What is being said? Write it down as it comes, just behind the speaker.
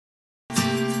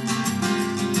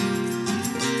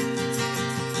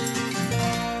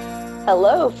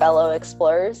Hello, fellow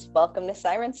explorers. Welcome to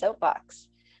Siren Soapbox.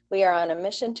 We are on a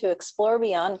mission to explore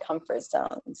beyond comfort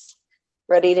zones.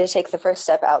 Ready to take the first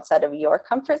step outside of your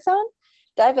comfort zone?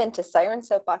 Dive into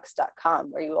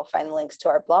sirensoapbox.com, where you will find links to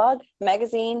our blog,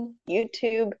 magazine,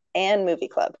 YouTube, and movie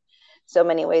club. So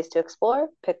many ways to explore.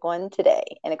 Pick one today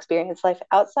and experience life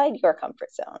outside your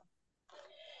comfort zone.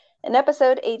 In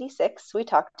episode 86, we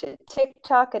talked to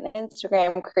TikTok and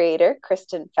Instagram creator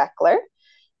Kristen Fackler,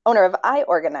 owner of I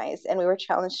Organize, and we were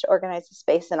challenged to organize a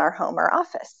space in our home or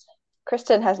office.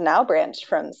 Kristen has now branched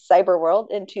from cyber world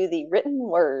into the written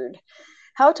word.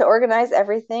 How to Organize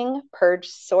Everything, Purge,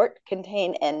 Sort,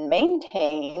 Contain, and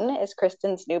Maintain is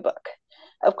Kristen's new book.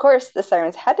 Of course, the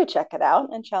Sirens had to check it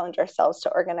out and challenge ourselves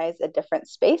to organize a different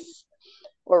space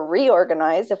or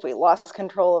reorganize if we lost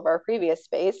control of our previous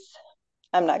space.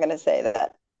 I'm not going to say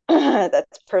that.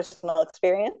 That's personal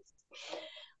experience.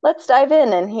 Let's dive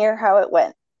in and hear how it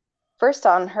went. First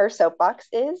on her soapbox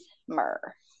is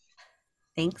Myrrh.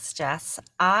 Thanks, Jess.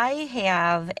 I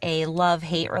have a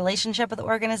love-hate relationship with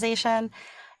organization,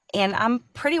 and I'm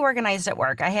pretty organized at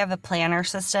work. I have a planner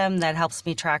system that helps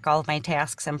me track all of my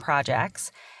tasks and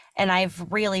projects, and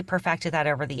I've really perfected that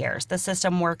over the years. The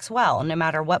system works well no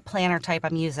matter what planner type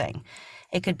I'm using.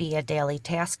 It could be a daily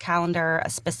task calendar, a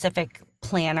specific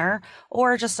planner,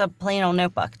 or just a plain old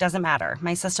notebook. Doesn't matter.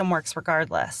 My system works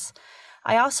regardless.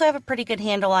 I also have a pretty good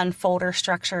handle on folder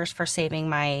structures for saving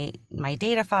my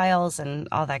data files and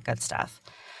all that good stuff.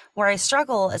 Where I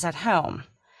struggle is at home.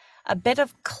 A bit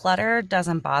of clutter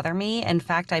doesn't bother me. In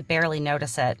fact, I barely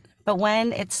notice it. But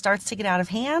when it starts to get out of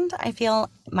hand, I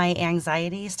feel my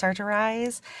anxiety start to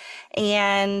rise,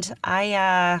 and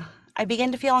I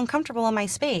begin to feel uncomfortable in my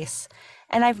space.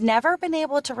 And I've never been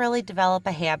able to really develop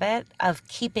a habit of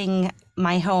keeping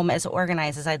my home as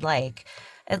organized as I'd like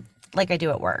I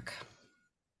do at work.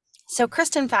 So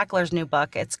Kristen Fackler's new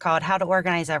book, it's called How to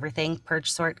Organize Everything, Purge,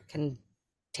 Sort,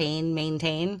 Contain,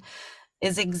 Maintain,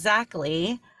 is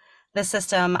exactly the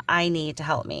system I need to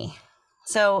help me.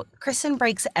 So Kristen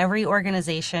breaks every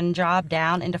organization job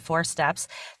down into 4 steps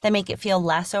that make it feel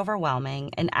less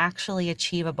overwhelming and actually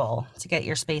achievable to get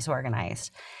your space organized.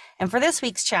 And for this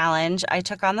week's challenge, I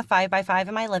took on the 5x5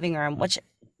 in my living room, which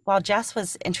while Jess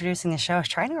was introducing the show, I was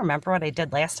trying to remember what I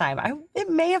did last time. It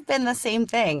may have been the same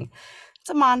thing. It's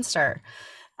a monster.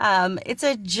 It's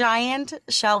a giant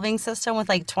shelving system with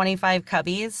like 25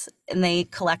 cubbies, and they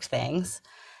collect things.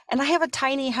 And I have a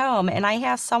tiny home, and I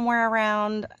have somewhere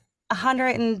around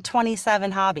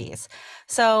 127 hobbies.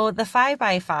 So the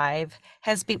 5x5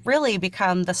 has really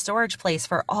become the storage place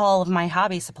for all of my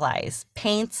hobby supplies,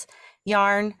 paints,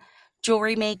 yarn,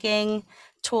 jewelry making,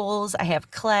 tools. I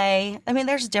have clay. I mean,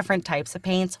 there's different types of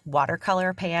paints,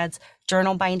 watercolor pads,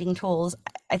 journal binding tools.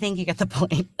 I think you get the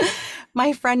point.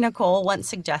 My friend Nicole once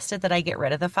suggested that I get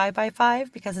rid of the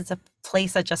 5x5 because it's a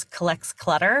place that just collects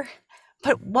clutter.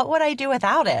 But what would I do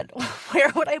without it? Where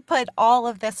would I put all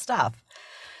of this stuff?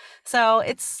 So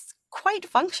it's quite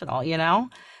functional, you know?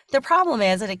 The problem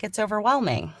is that it gets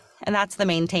overwhelming. And that's the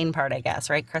maintain part, I guess,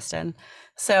 right, Kristen?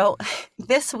 So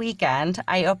this weekend,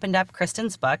 I opened up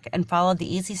Kristen's book and followed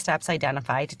the easy steps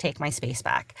identified to take my space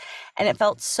back. And it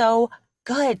felt so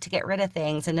good to get rid of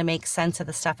things and to make sense of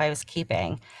the stuff I was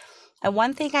keeping. And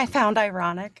one thing I found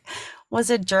ironic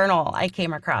was a journal I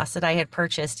came across that I had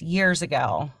purchased years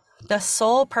ago. The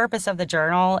sole purpose of the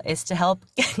journal is to help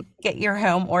get your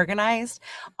home organized.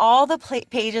 All the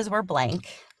pages were blank,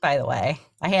 by the way.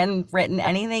 I hadn't written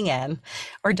anything in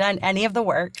or done any of the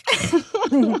work.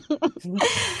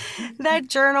 That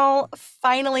journal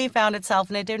finally found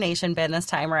itself in a donation bin this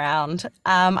time around.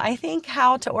 I think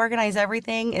How to Organize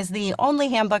Everything is the only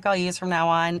handbook I'll use from now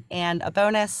on, and a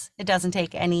bonus, it doesn't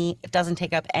take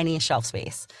up any shelf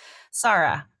space.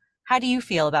 Sarah, how do you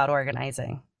feel about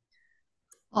organizing?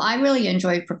 Well, I really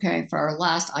enjoyed preparing for our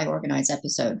last I Organize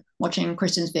episode, watching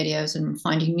Kristen's videos and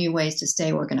finding new ways to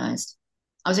stay organized.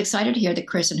 I was excited to hear that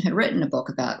Kristen had written a book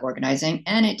about organizing,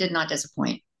 and it did not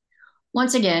disappoint.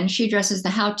 Once again, she addresses the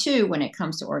how to when it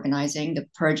comes to organizing, the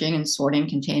purging and sorting,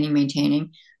 containing,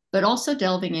 maintaining, but also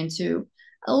delving into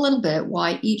a little bit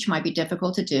why each might be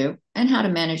difficult to do and how to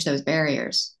manage those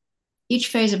barriers. Each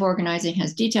phase of organizing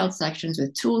has detailed sections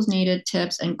with tools needed,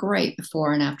 tips, and great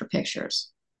before and after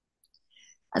pictures.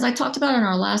 As I talked about in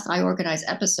our last I Organize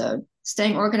episode,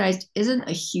 staying organized isn't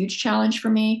a huge challenge for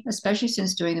me, especially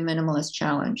since doing the minimalist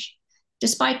challenge.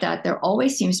 Despite that, there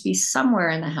always seems to be somewhere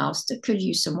in the house that could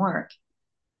use some work.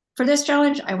 For this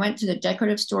challenge, I went to the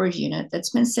decorative storage unit that's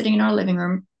been sitting in our living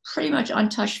room pretty much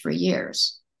untouched for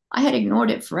years. I had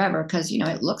ignored it forever because,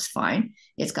 it looks fine.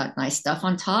 It's got nice stuff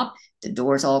on top. The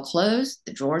door's all closed,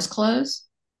 the drawers closed.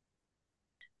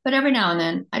 But every now and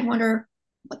then I'd wonder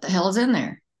what the hell is in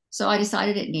there. So I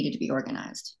decided it needed to be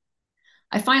organized.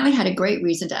 I finally had a great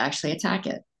reason to actually attack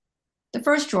it. The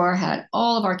first drawer had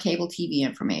all of our cable TV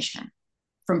information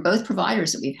from both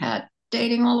providers that we've had,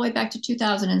 dating all the way back to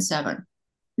 2007,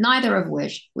 neither of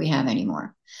which we have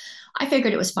anymore. I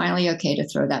figured it was finally okay to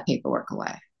throw that paperwork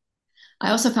away.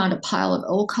 I also found a pile of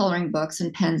old coloring books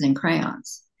and pens and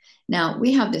crayons. Now,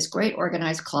 we have this great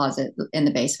organized closet in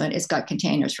the basement. It's got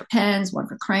containers for pens, one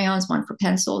for crayons, one for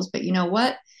pencils. But you know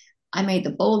what? I made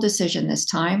the bold decision this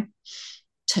time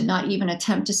to not even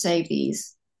attempt to save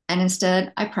these. And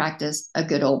instead, I practiced a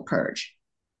good old purge.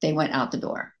 They went out the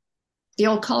door. The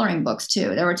old coloring books,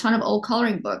 too. There were a ton of old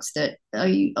coloring books that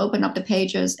you open up the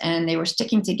pages and they were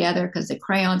sticking together because the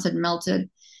crayons had melted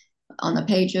on the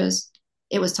pages.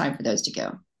 It was time for those to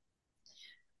go.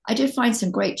 I did find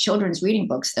some great children's reading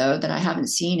books, though, that I haven't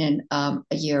seen in a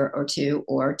year or two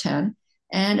or 10,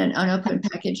 and an unopened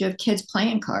package of kids'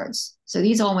 playing cards. So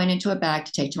these all went into a bag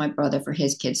to take to my brother for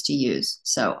his kids to use.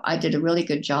 So I did a really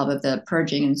good job of the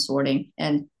purging and sorting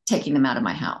and taking them out of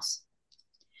my house.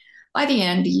 By the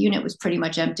end, the unit was pretty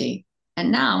much empty.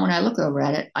 And now, when I look over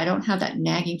at it, I don't have that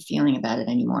nagging feeling about it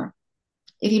anymore.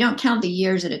 If you don't count the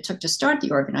years that it took to start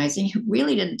the organizing, it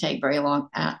really didn't take very long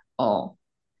at all.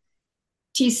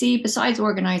 TC, besides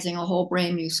organizing a whole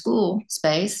brand new school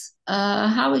space,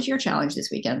 how was your challenge this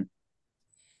weekend?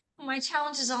 My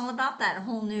challenge is all about that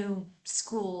whole new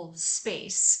school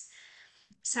space.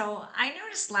 So I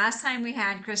noticed last time we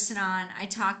had Kristen on, I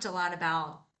talked a lot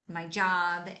about my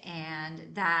job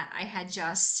and that I had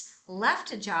just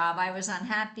left a job. I was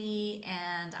unhappy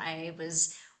and I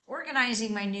was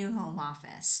organizing my new home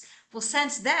office. Well,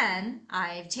 since then,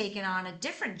 I've taken on a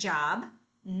different job,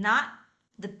 not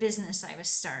the business I was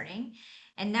starting.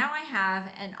 And now I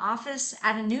have an office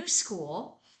at a new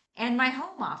school and my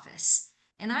home office.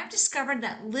 And I've discovered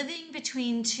that living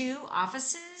between two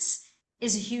offices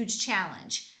is a huge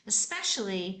challenge,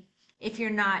 especially if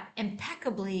you're not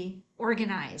impeccably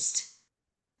organized.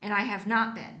 And I have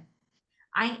not been.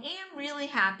 I am really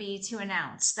happy to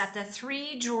announce that the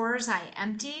three drawers I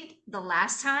emptied the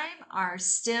last time are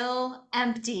still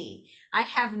empty. I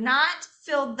have not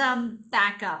filled them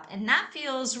back up, and that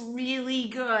feels really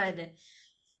good.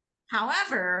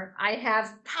 However, I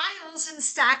have piles and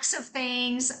stacks of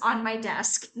things on my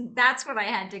desk. That's what I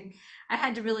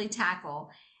had to really tackle.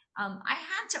 I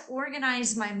had to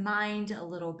organize my mind a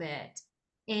little bit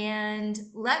and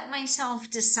let myself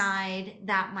decide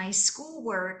that my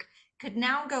schoolwork could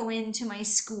now go into my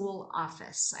school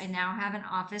office. I now have an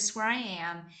office where I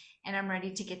am and I'm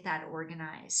ready to get that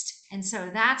organized. And so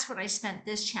that's what I spent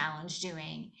this challenge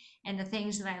doing. And the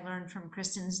things that I learned from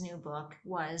Kristen's new book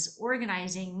was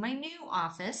organizing my new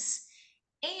office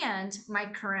and my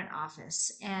current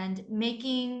office and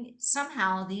making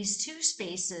somehow these two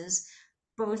spaces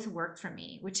both work for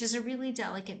me, which is a really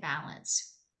delicate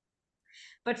balance.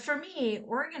 But for me,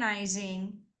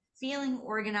 organizing, feeling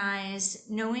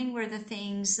organized, knowing where the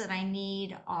things that I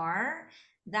need are,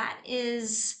 that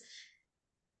is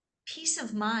peace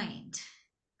of mind.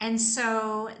 And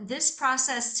so this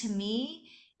process to me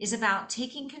is about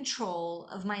taking control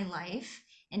of my life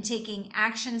and taking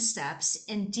action steps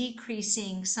and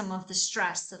decreasing some of the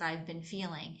stress that I've been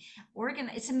feeling.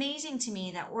 It's amazing to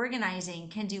me that organizing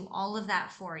can do all of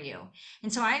that for you.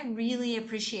 And so I really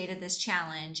appreciated this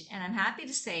challenge. And I'm happy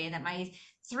to say that my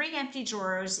three empty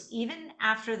drawers, even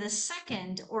after the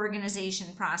second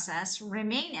organization process,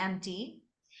 remain empty.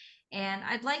 And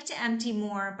I'd like to empty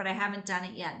more, but I haven't done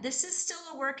it yet. This is still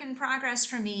a work in progress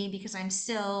for me because I'm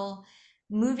still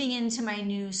moving into my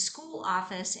new school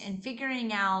office and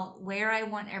figuring out where I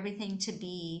want everything to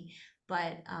be.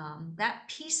 But that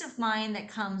peace of mind that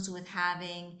comes with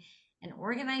having an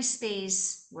organized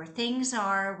space where things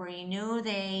are where you know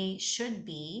they should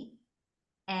be,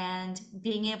 and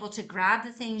being able to grab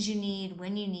the things you need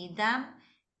when you need them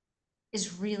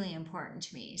is really important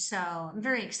to me. So I'm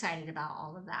very excited about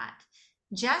all of that.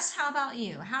 Jess, how about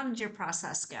you? How did your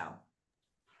process go?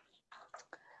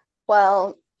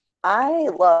 Well, I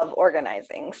love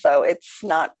organizing, so it's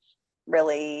not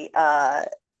really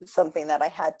something that I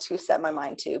had to set my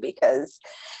mind to, because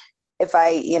if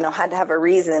I, had to have a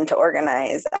reason to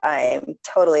organize, I'm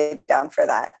totally down for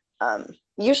that.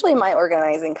 Usually my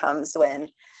organizing comes when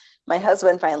my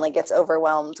husband finally gets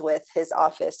overwhelmed with his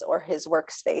office or his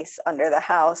workspace under the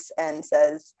house and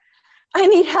says, I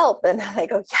need help. And I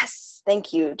go, yes,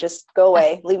 thank you. Just go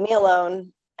away, leave me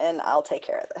alone, and I'll take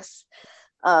care of this.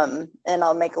 And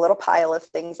I'll make a little pile of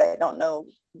things. I don't know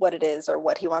what it is or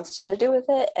what he wants to do with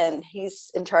it. And he's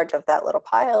in charge of that little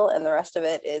pile, and the rest of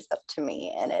it is up to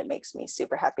me. And it makes me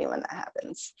super happy when that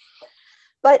happens.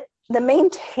 But the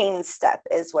maintain step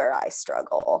is where I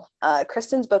struggle.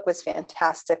 Kristen's book was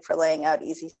fantastic for laying out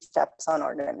easy steps on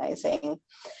organizing.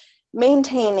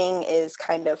 Maintaining is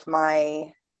kind of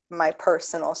my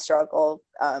personal struggle,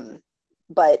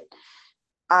 but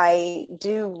I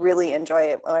do really enjoy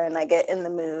it when I get in the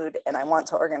mood and I want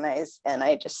to organize, and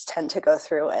I just tend to go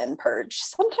through and purge,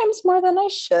 sometimes more than I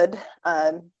should.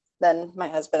 Then my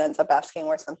husband ends up asking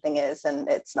where something is and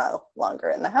it's no longer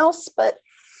in the house, but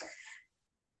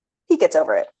he gets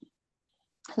over it.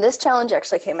 This challenge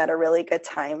actually came at a really good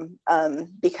time,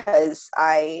 because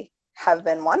I have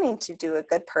been wanting to do a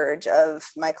good purge of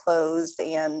my clothes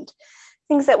and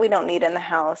things that we don't need in the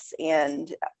house.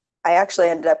 And I actually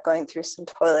ended up going through some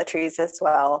toiletries as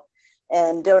well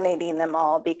and donating them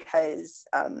all because,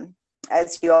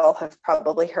 as you all have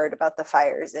probably heard about the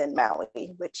fires in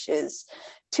Maui, which is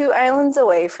 2 islands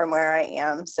away from where I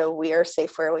am. So we are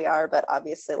safe where we are, but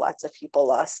obviously lots of people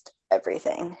lost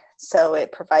everything. So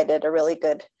it provided a really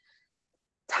good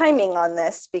timing on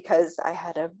this because I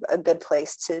had a good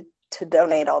place to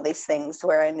donate all these things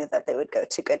where I knew that they would go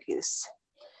to good use.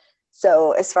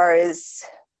 So as far as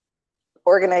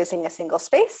organizing a single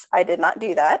space, I did not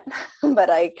do that, but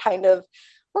I kind of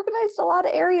organized a lot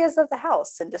of areas of the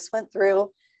house and just went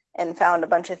through and found a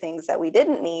bunch of things that we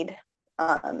didn't need,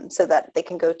 so that they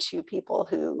can go to people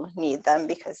who need them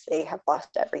because they have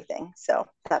lost everything. So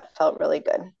that felt really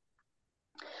good.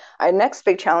 Our next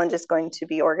big challenge is going to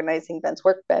be organizing Ben's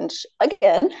workbench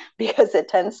again, because it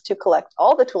tends to collect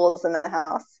all the tools in the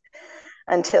house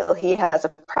until he has a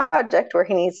project where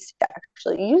he needs to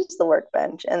actually use the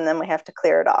workbench, and then we have to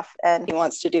clear it off. And he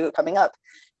wants to do it coming up,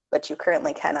 but you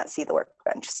currently cannot see the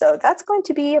workbench. So that's going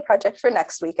to be a project for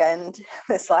next weekend.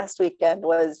 This last weekend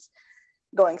was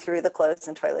going through the clothes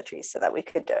and toiletries so that we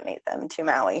could donate them to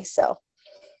Maui. So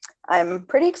I'm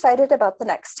pretty excited about the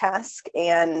next task,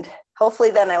 and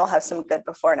hopefully then I will have some good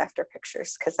before and after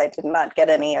pictures, because I did not get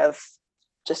any of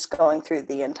just going through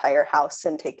the entire house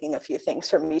and taking a few things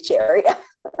from each area.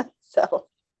 So,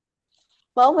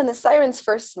 well, when the Sirens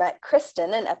first met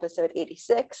Kristen in episode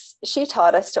 86, she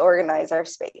taught us to organize our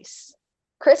space.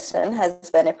 Kristen has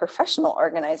been a professional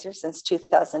organizer since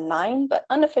 2009, but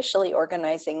unofficially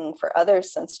organizing for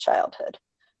others since childhood.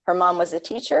 Her mom was a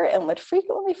teacher and would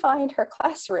frequently find her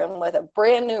classroom with a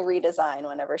brand new redesign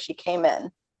whenever she came in.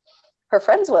 Her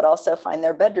friends would also find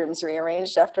their bedrooms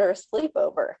rearranged after a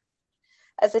sleepover.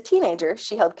 As a teenager,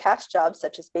 she held cash jobs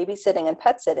such as babysitting and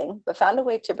pet sitting, but found a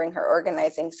way to bring her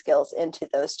organizing skills into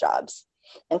those jobs.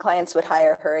 And clients would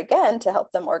hire her again to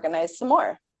help them organize some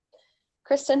more.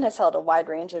 Kristen has held a wide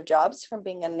range of jobs, from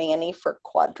being a nanny for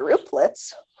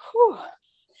quadruplets,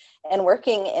 and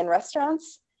working in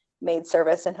restaurants, maid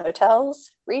service in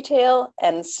hotels, retail,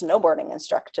 and snowboarding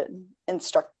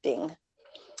instructing.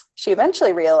 She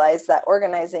eventually realized that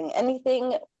organizing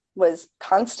anything was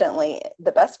constantly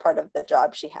the best part of the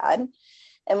job she had.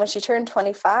 And when she turned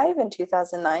 25 in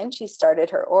 2009, she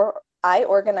started her I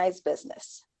Organize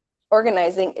business.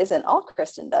 Organizing isn't all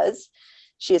Kristen does.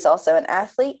 She is also an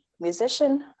athlete,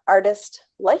 musician, artist,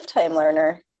 lifetime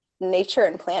learner, nature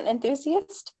and plant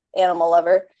enthusiast, animal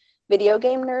lover, video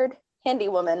game nerd, handy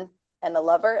woman, and a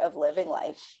lover of living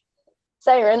life.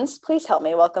 Sirens, please help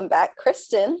me welcome back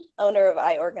Kristen, owner of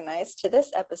I Organize, to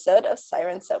this episode of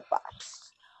Siren Soapbox.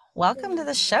 Welcome to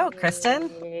the show, Kristen.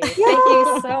 Thank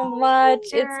you so much.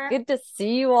 It's good to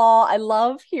see you all. I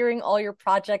love hearing all your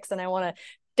projects, and I want to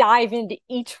dive into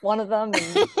each one of them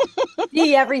and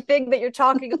see everything that you're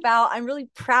talking about. I'm really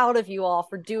proud of you all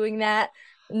for doing that.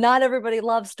 Not everybody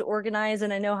loves to organize,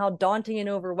 and I know how daunting and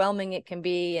overwhelming it can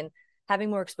be. And having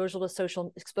more exposure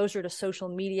to social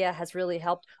media has really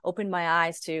helped open my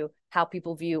eyes to how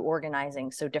people view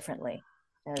organizing so differently.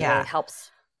 And it really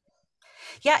helps.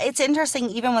 Yeah, it's interesting.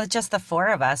 Even with just the 4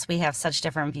 of us, we have such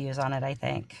different views on it, I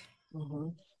think. Mm-hmm.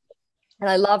 And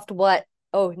I loved what,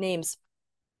 names,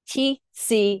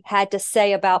 TC had to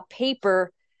say about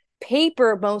paper.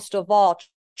 Paper, most of all,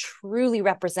 truly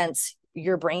represents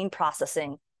your brain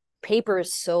processing. Paper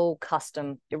is so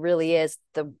custom. It really is.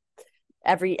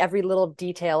 Every little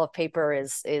detail of paper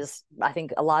is I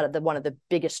think one of the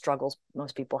biggest struggles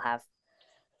most people have.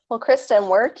 Well, Kristen,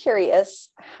 we're curious,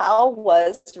 how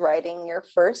was writing your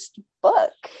first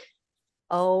book?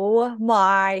 Oh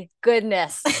my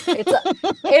goodness.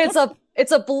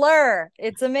 It's a blur.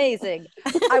 It's amazing.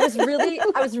 I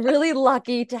was really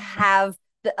lucky to have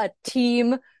a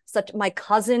team. My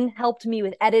cousin helped me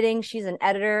with editing. She's an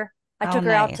editor. I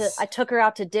took her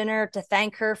out to dinner to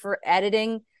thank her for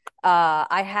editing.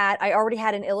 I already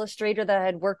had an illustrator that I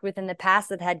had worked with in the past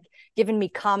that had given me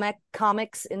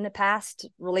comics in the past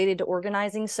related to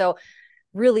organizing. So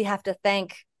really have to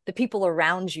thank the people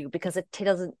around you, because it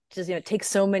doesn't just, it takes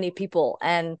so many people,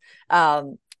 and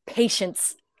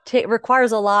patience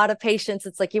requires a lot of patience.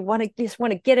 It's like you just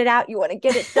want to get it out, you want to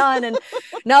get it done, and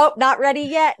nope, not ready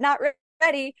yet, not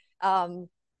ready. And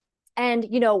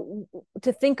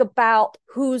to think about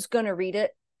who's going to read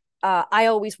it, I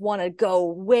always want to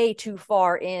go way too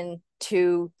far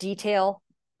into detail,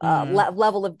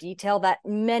 level of detail that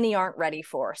many aren't ready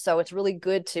for. So it's really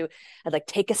good to like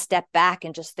take a step back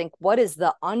and just think, what is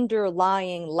the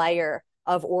underlying layer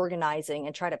of organizing,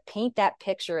 and try to paint that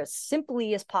picture as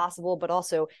simply as possible, but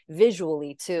also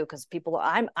visually too, because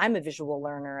I'm a visual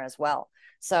learner as well.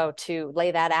 So to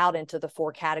lay that out into the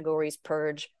 4 categories: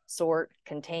 purge, sort,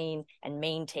 contain, and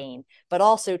maintain. But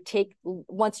also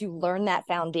once you learn that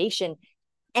foundation,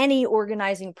 any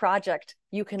organizing project,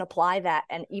 you can apply that.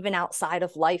 And even outside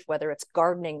of life, whether it's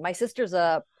gardening. My sister's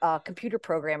a computer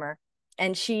programmer,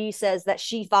 and she says that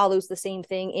she follows the same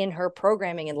thing in her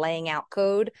programming and laying out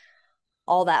code,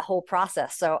 all that whole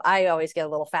process. So I always get a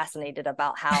little fascinated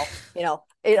about how,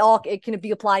 it can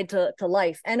be applied to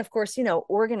life. And of course,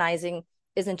 organizing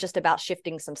isn't just about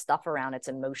shifting some stuff around. It's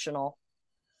emotional,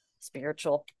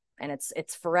 spiritual, and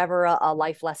it's forever a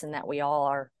life lesson that we all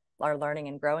are learning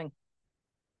and growing.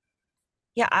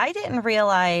 Yeah, I didn't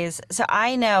realize. So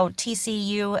I know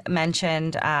TCU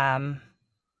mentioned,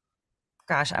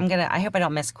 gosh, I hope I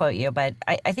don't misquote you, but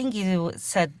I think you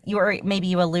said maybe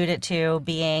you alluded to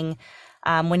being,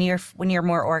 when you're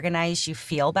more organized, you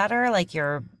feel better, like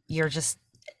you're just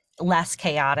less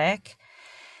chaotic.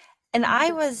 And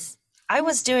I was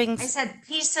doing I said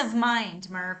peace of mind,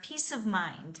 Mer, peace of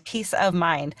mind. peace of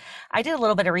mind. I did a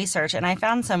little bit of research and I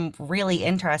found some really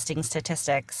interesting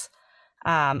statistics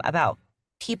about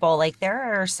people. Like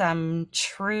there are some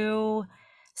true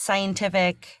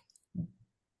scientifically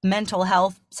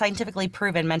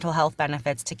proven mental health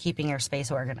benefits to keeping your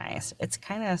space organized. It's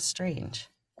kind of strange,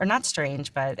 or not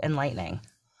strange, but enlightening.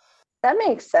 That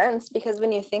makes sense, because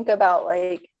when you think about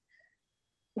like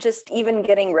just even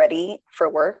getting ready for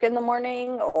work in the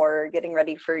morning, or getting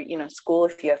ready for, school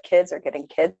if you have kids, or getting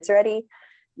kids ready,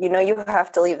 you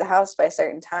have to leave the house by a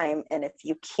certain time. And if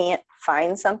you can't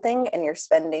find something and you're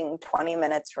spending 20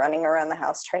 minutes running around the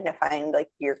house trying to find like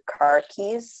your car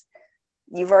keys,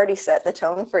 you've already set the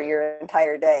tone for your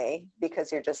entire day,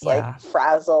 because you're just like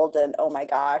frazzled and oh my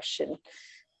gosh.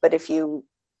 But if you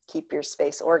keep your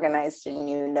space organized and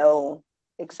you know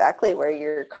exactly where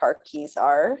your car keys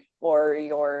are, or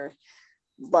your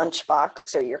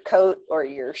lunchbox, or your coat, or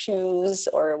your shoes,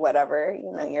 or whatever,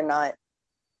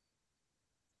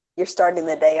 you're starting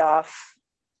the day off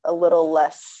a little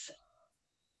less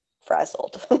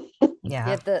frazzled.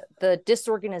 Yeah. The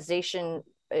disorganization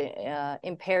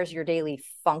impairs your daily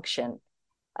function.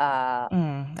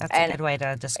 That's a good way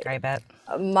to describe it.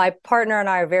 My partner and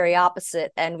I are very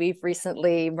opposite, and we've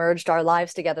recently merged our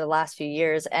lives together the last few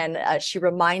years. And she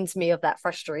reminds me of that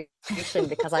frustration,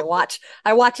 because I watch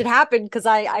it happen, because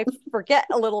I forget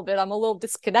a little bit. I'm a little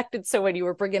disconnected. So when you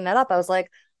were bringing that up, I was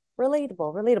like,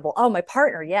 relatable. Oh, my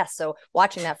partner, yes. So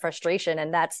watching that frustration,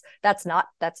 and that's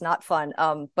not fun.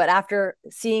 But after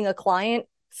seeing a client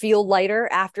feel lighter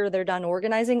after they're done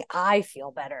organizing, I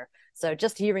feel better. So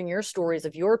just hearing your stories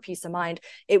of your peace of mind,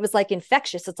 it was like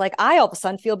infectious. It's like I all of a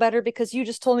sudden feel better because you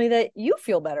just told me that you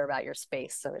feel better about your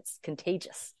space. So it's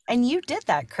contagious. And you did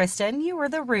that, Kristen. You were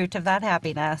the root of that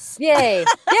happiness. Yay.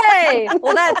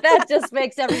 Well, that just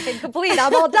makes everything complete.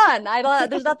 I'm all done.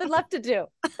 There's nothing left to do.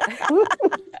 All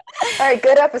right,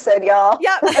 good episode, y'all.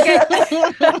 Yep. Okay.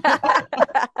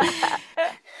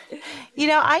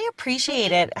 I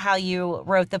appreciated how you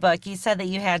wrote the book. You said that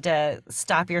you had to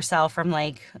stop yourself from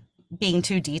like being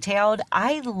too detailed.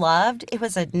 I loved it.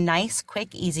 Was a nice,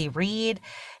 quick, easy read.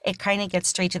 It kind of gets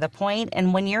straight to the point.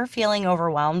 And when you're feeling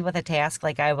overwhelmed with a task,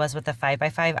 like I was with the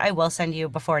 5x5, I will send you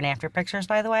before and after pictures,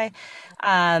 by the way.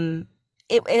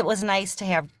 It was nice to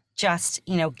have just,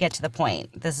 get to the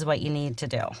point. This is what you need to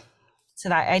do. So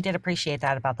that I did appreciate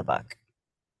that about the book.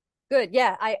 Good.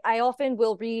 Yeah. I often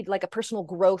will read like a personal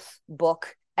growth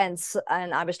book. And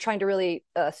I was trying to really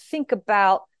think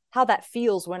about how that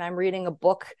feels when I'm reading a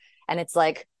book. And it's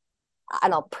like, I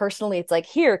don't know, personally, it's like,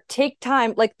 here, take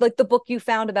time, like the book you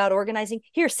found about organizing.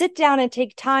 Here, sit down and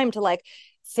take time to like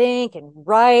think and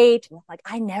write. Like,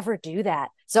 I never do that.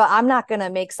 So I'm not going to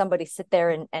make somebody sit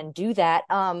there and do that.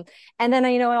 And then,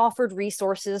 I offered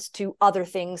resources to other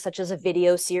things, such as a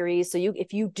video series. So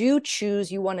if you do choose,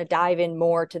 you want to dive in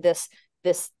more to this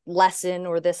lesson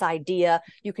or this idea,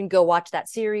 you can go watch that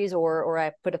series, or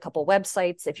I put a couple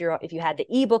websites. If you had the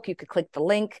ebook, you could click the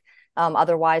link.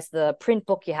 Otherwise the print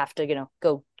book, you have to,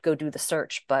 go do the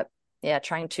search. But yeah,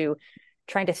 trying to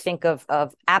trying to think of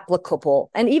applicable,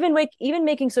 and even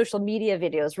making social media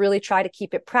videos, really try to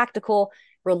keep it practical,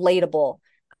 relatable,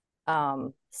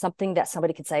 something that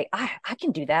somebody could say, I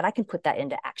can do that. I can put that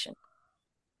into action.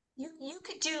 You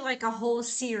could do like a whole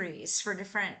series for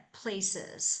different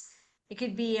places. It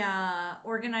could be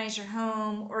organize your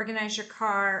home, organize your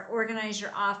car, organize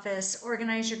your office,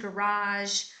 organize your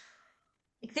garage.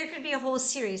 Like, there could be a whole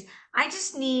series. I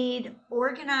just need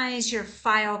organize your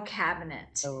file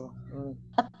cabinet. Oh,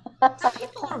 Some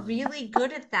people are really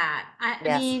good at that. I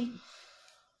yes. mean,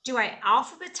 do I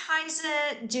alphabetize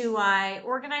it? Do I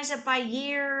organize it by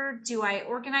year? Do I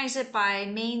organize it by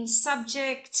main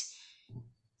subject?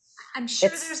 I'm sure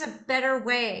It's there's a better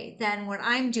way than what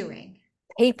I'm doing.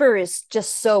 Paper is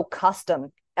just so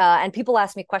custom. And people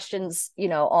ask me questions,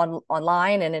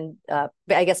 online and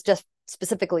I guess just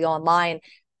specifically online.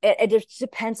 It just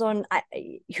depends on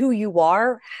who you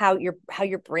are, how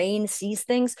your brain sees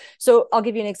things. So I'll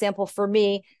give you an example. For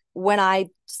me, when I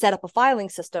set up a filing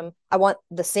system, I want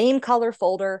the same color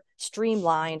folder,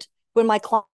 streamlined. When my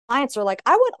clients are like,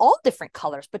 I want all different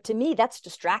colors, but to me, that's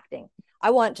distracting.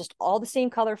 I want just all the same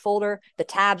color folder, the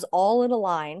tabs all in a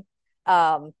line.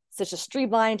 So it's just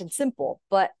streamlined and simple,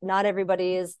 but not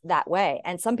everybody is that way.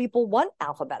 And some people want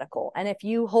alphabetical. And if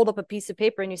you hold up a piece of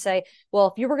paper and you say, well,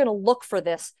 if you were going to look for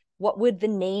this, what would the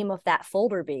name of that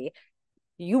folder be?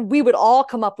 We would all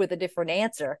come up with a different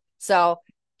answer. So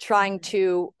trying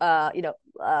to,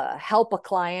 help a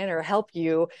client or help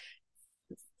you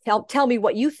tell me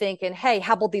what you think, and hey,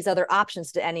 how about these other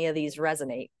options? Do any of these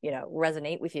resonate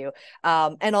with you?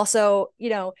 And also,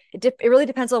 it really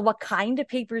depends on what kind of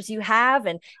papers you have,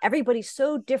 and everybody's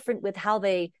so different with how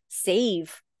they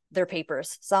save their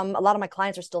papers. A lot of my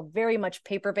clients are still very much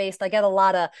paper based. I get a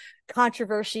lot of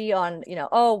controversy on,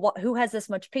 who has this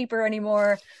much paper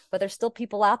anymore? But there's still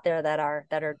people out there that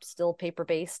are still paper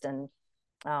based, and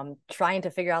trying to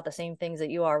figure out the same things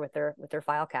that you are with their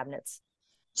file cabinets.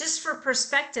 Just for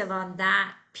perspective on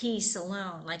that piece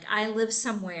alone, like, I live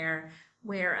somewhere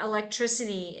where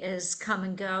electricity is come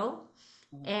and go,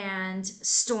 and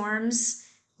storms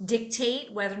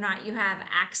dictate whether or not you have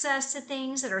access to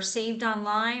things that are saved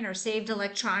online or saved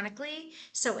electronically.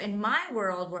 So in my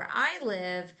world where I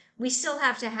live, we still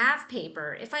have to have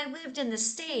paper. If I lived in the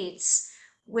States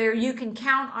where you can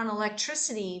count on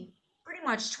electricity pretty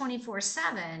much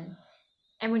 24/7,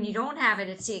 and when you don't have it,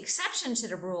 it's the exception to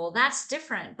the rule. That's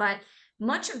different. But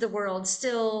much of the world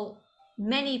still,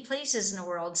 many places in the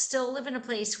world still live in a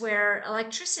place where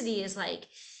electricity is like,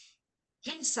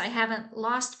 yes, I haven't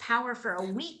lost power for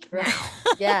a week Right. now.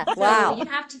 Yeah. So Wow. you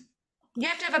have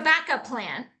to have a backup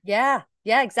plan. Yeah.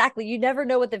 Yeah, exactly. You never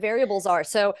know what the variables are.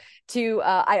 So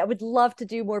I would love to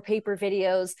do more paper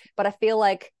videos, but I feel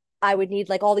like I would need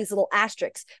like all these little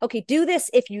asterisks. Okay, do this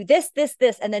if you this,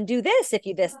 and then do this if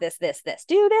you this,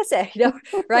 do this,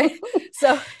 right?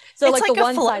 So It's like the like a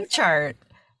one flow side, chart. it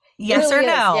Yes or really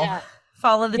is. no? Yeah.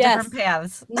 Follow the different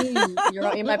Yes. paths.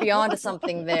 You might be onto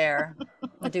something there.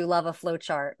 I do love a flow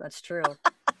chart. That's true.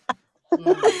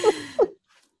 Mm.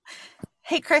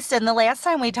 Hey, Kristen, the last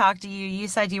time we talked to you, you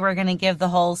said you were going to give the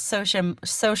whole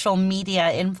social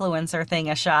media influencer thing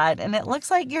a shot, and it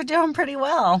looks like you're doing pretty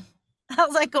well.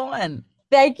 How's that going?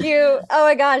 Thank you. Oh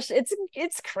my gosh,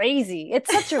 it's crazy.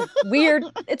 It's a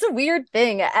weird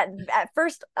thing. At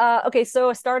first, okay, so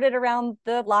I started around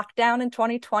the lockdown in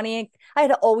 2020. I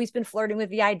had always been flirting with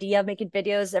the idea of making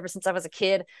videos ever since I was a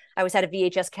kid. I always had a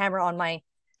VHS camera on my Like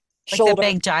the shoulder.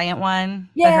 big giant one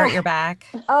that hurt Yeah. your back?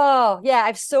 Oh, yeah. I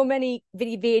have so many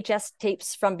VHS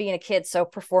tapes from being a kid, so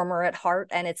performer at heart,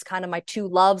 and it's kind of my two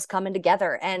loves coming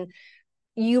together. And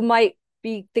you might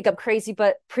think I'm crazy,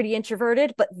 but pretty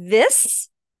introverted. But this,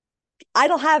 I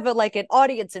don't have like an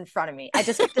audience in front of me. I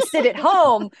just get to sit at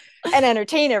home and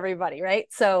entertain everybody, right?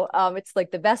 So it's like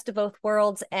the best of both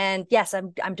worlds. And yes,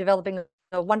 I'm developing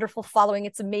a wonderful following.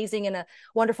 It's amazing, and a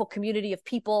wonderful community of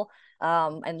people,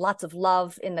 and lots of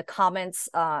love in the comments.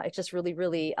 It's just really,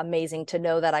 really amazing to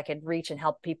know that I could reach and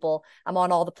help people. I'm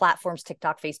on all the platforms: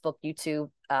 TikTok, Facebook, YouTube.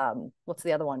 What's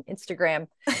the other one? Instagram.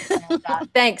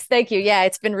 And, thank you. Yeah,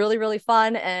 it's been really, really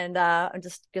fun, and I'm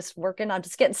just working. I'm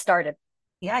just getting started.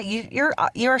 Yeah,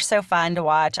 you're so fun to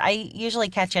watch. I usually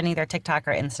catch you on either TikTok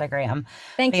or Instagram.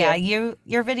 Thank But yeah, you.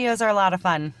 your videos are a lot of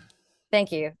fun.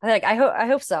 Thank you. I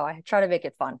hope so. I try to make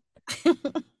it fun.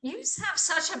 You just have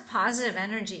such a positive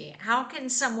energy. How can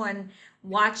someone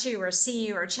watch you or see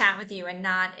you or chat with you and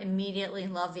not immediately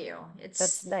love you? That's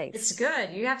It's nice.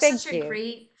 good. You have Thank such a you.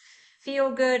 great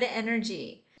feel good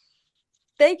energy.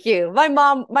 Thank you. My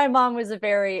mom was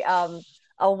a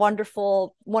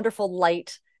wonderful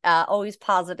light, always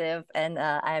positive, and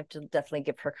I have to definitely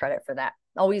give her credit for that.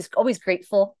 always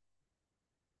grateful,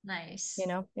 Nice. you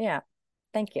know? Yeah.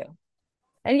 Thank you.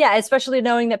 And yeah, especially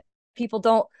knowing that people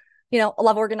don't,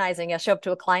 love organizing. I show up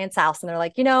to a client's house and they're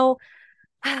like,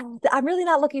 I'm really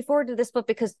not looking forward to this, but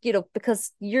because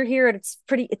you're here and it's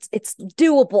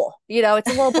doable. It's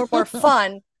a little bit more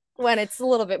fun when it's a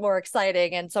little bit more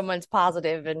exciting and someone's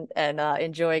positive and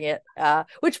enjoying it.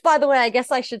 Which, by the way, I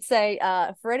guess I should say,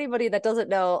 for anybody that doesn't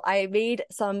know, I made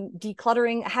some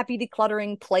happy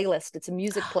decluttering playlist. It's a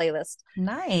music playlist.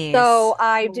 Nice. So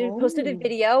I posted a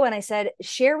video and I said,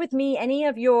 share with me any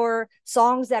of your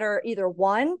songs that are either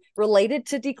one related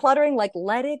to decluttering, like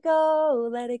let it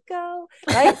go,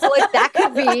 right? So like that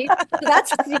could be, so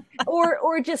that's,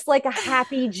 or just like a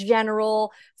happy,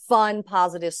 general, fun,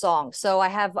 positive song. So I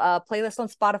have a playlist on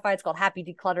Spotify. It's called Happy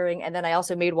Decluttering. And then I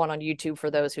also made one on YouTube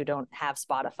for those who don't have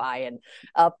Spotify. And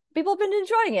people have been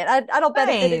enjoying it. I don't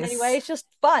benefit in any way. It's just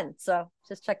fun. So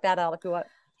just check that out if you want.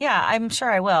 Yeah, I'm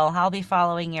sure I will. I'll be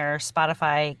following your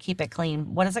Spotify Keep It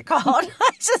Clean. What is it called?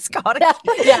 I just called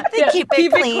it Keep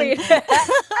It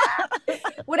Clean.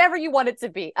 Whatever you want it to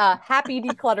be. Happy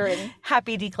decluttering.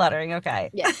 Happy decluttering. Okay.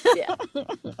 Yeah.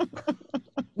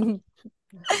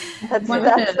 That's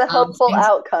the hopeful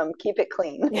outcome. Keep it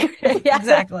clean.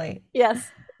 Exactly. Yes.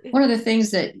 One of the things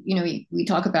that we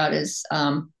talk about is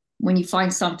when you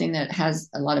find something that has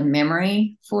a lot of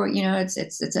memory for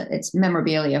it's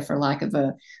memorabilia, for lack of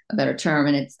a better term,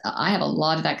 and I have a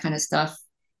lot of that kind of stuff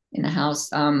in the house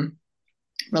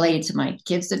related to my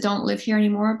kids that don't live here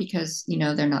anymore because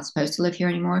they're not supposed to live here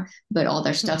anymore, but all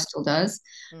their stuff still does.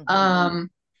 Mm-hmm.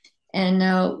 And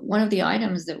one of the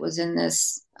items that was in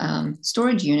this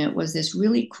storage unit was this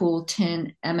really cool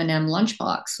tin M&M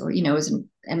lunchbox, or it was an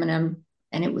M&M.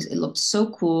 And it looked so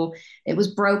cool. It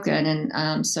was broken,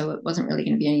 and so it wasn't really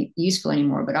going to be useful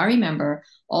anymore. But I remember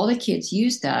all the kids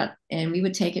used that, and we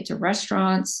would take it to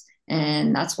restaurants,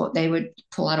 and that's what they would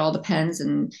pull out, all the pens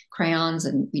and crayons,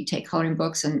 and we'd take coloring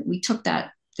books, and we took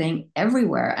that thing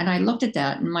everywhere. And I looked at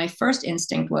that, and my first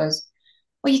instinct was,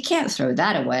 well, you can't throw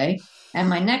that away. And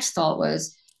my next thought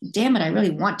was, damn it, I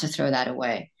really want to throw that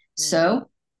away. Mm-hmm. So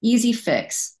easy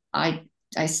fix. I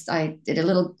did a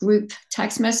little group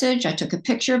text message. I took a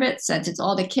picture of it, sent it to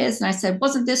all the kids, and I said,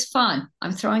 wasn't this fun?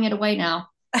 I'm throwing it away now.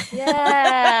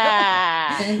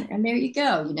 Yeah. and there you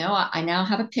go. I now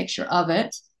have a picture of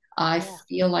it. I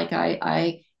feel like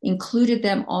I included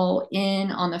them all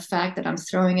in on the fact that I'm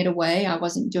throwing it away. I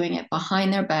wasn't doing it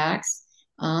behind their backs.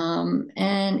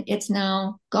 And it's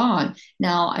now gone.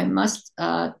 Now, I must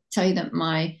tell you that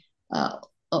my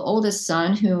oldest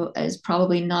son, who is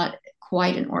probably not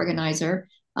quite an organizer.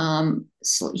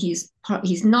 He's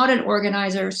not an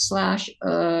organizer /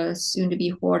 soon to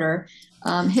be hoarder.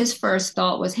 His first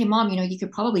thought was, "Hey, Mom, you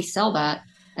could probably sell that."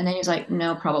 And then he was like,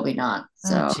 "No, probably not."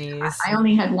 So I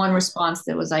only had one response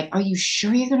that was like, "Are you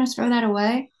sure you're going to throw that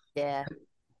away?" Yeah.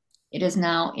 It is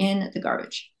now in the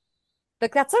garbage.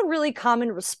 But that's a really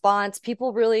common response.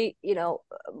 People really,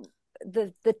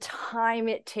 the time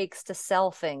it takes to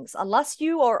sell things, unless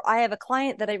I have a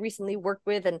client that I recently worked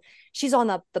with, and she's on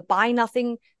the Buy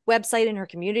Nothing website in her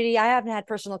community. I haven't had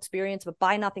personal experience, but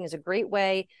Buy Nothing is a great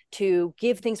way to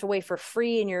give things away for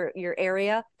free in your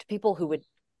area to people who would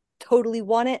totally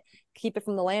want it, keep it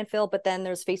from the landfill. But then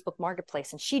there's Facebook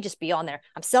Marketplace, and she just be on there,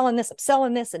 I'm selling this,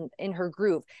 and in her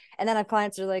groove. And then I have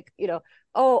clients that are like,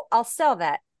 oh, I'll sell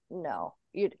that. No,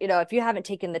 if you haven't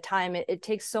taken the time, it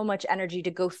takes so much energy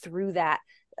to go through that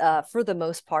for the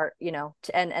most part,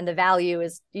 and the value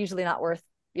is usually not worth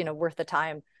the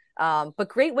time. But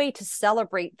great way to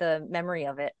celebrate the memory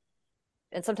of it.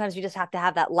 And sometimes you just have to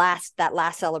have that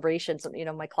last celebration. So,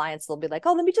 my clients, they'll be like,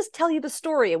 oh, let me just tell you the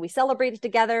story, and we celebrate it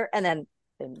together, and then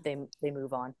they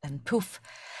move on. And poof.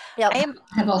 Yep. I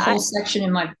have a whole section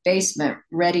in my basement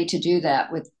ready to do that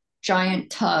with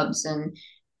giant tubs, and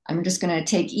I'm just going to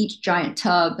take each giant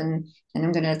tub and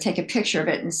I'm going to take a picture of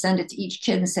it and send it to each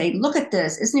kid and say, look at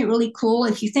this. Isn't it really cool?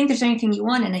 If you think there's anything you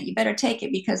want in it, you better take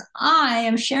it because I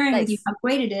am sharing with you how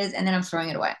great it is. And then I'm throwing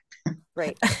it away.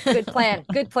 Great. Good plan.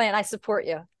 Good plan. I support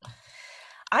you.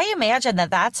 I imagine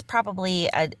that that's probably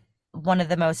one of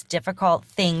the most difficult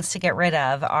things to get rid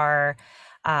of are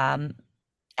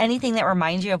anything that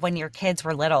reminds you of when your kids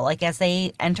were little. Like as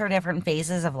they enter different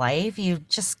phases of life, you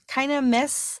just kind of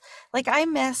miss, like I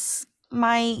miss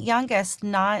my youngest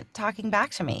not talking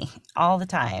back to me all the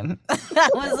time.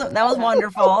 That was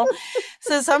wonderful.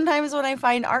 So sometimes when I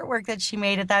find artwork that she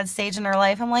made at that stage in her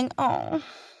life, I'm like, oh,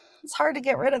 it's hard to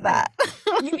get rid of that.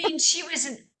 You mean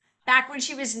back when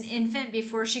she was an infant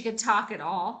before she could talk at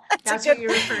all? That's what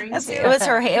you're referring to?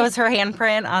 It was her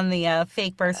handprint on the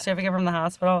fake birth certificate from the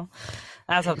hospital.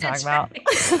 That's what I'm That's talking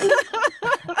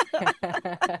about.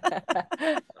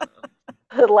 right.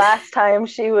 The last time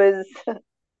she was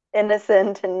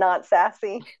innocent and not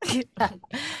sassy. Oh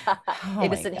my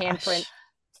Innocent handprint.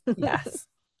 gosh. Yes.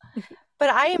 But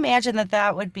I imagine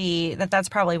that's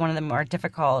probably one of the more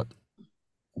difficult.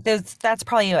 That's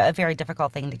probably a very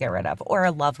difficult thing to get rid of, or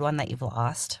a loved one that you've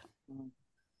lost.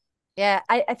 Yeah,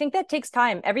 I think that takes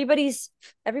time. Everybody's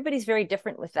very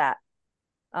different with that.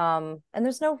 And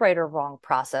there's no right or wrong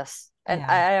process. And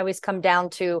Yeah. I always come down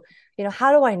to,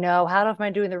 how do I know? How am I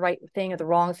doing the right thing or the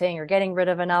wrong thing or getting rid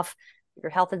of enough?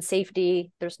 Your health and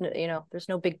safety. There's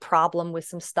no big problem with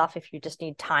some stuff if you just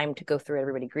need time to go through it.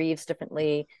 Everybody grieves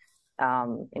differently.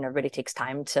 Everybody takes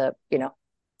time to,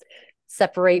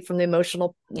 separate from the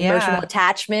emotional Yeah.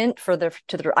 attachment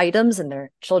to their items and their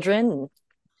children. And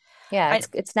yeah, I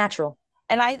it's natural.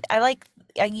 and I like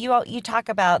you talk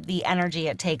about the energy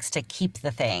it takes to keep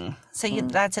the thing. So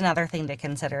that's another thing to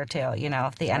consider too.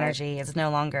 If the Right. energy is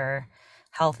no longer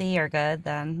healthy or good,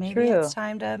 then maybe it's True.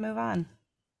 time to move on.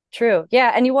 True.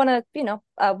 Yeah. And you want to,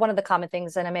 one of the common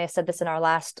things, and I may have said this in our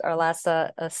last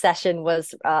session,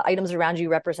 was items around you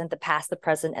represent the past, the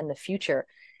present, and the future.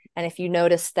 And if you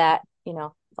notice that,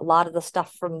 a lot of the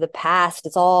stuff from the past,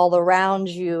 it's all around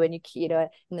you, and and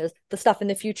there's the stuff in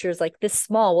the future is like this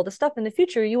small. Well, the stuff in the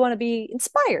future, you want to be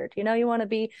inspired, you want to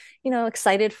be,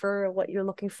 excited for what you're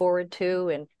looking forward to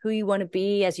and who you want to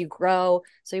be as you grow.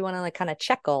 So you want to like kind of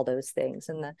check all those things.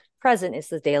 And the present is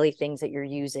the daily things that you're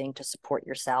using to support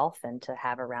yourself and to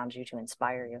have around you to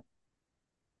inspire you.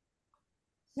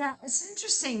 Yeah, it's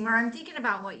interesting where I'm thinking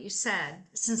about what you said.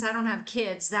 Since I don't have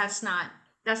kids, that's not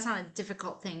a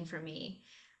difficult thing for me.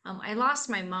 I lost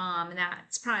my mom, and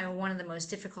that's probably one of the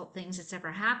most difficult things that's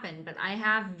ever happened. But I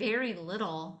have very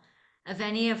little of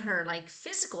any of her like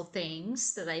physical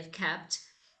things that I've kept,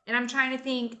 and I'm trying to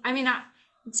think. I mean,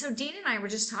 so Dean and I were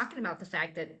just talking about the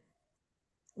fact that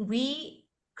we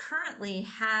currently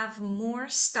have more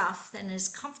stuff than is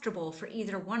comfortable for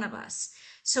either one of us.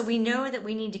 So we know that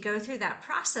we need to go through that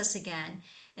process again.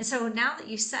 And so now that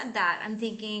you said that, I'm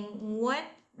thinking, what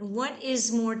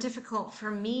is more difficult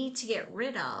for me to get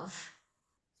rid of?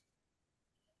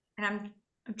 And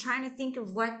I'm trying to think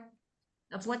of what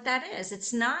that is.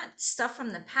 It's not stuff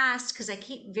from the past because I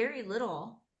keep very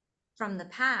little from the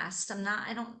past.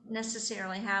 I don't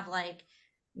necessarily have like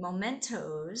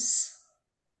mementos.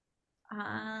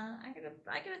 I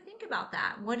gotta think about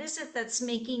that. What is it that's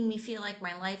making me feel like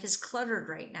my life is cluttered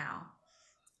right now?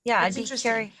 Yeah, That's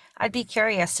interesting. I'd be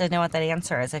curious to know what that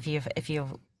answer is if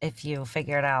you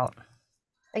figure it out.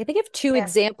 I think of two Yeah.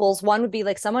 examples. One would be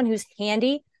like someone who's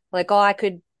handy, like, oh, I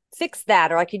could fix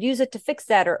that, or I could use it to fix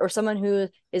that, or someone who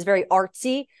is very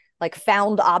artsy, like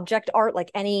found object art,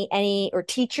 like or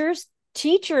teachers.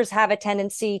 Teachers have a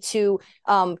tendency to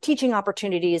teaching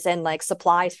opportunities and like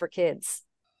supplies for kids.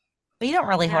 But you don't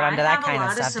really Yeah, hold on I to that have a kind of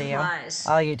lot of stuff, do you? supplies.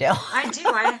 Oh, you do. I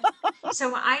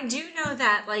do. I do know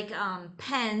that like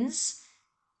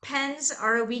pens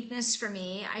are a weakness for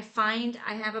me. I find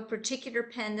I have a particular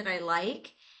pen that I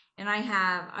like, and I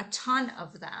have a ton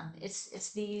of them.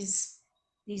 It's these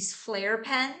flare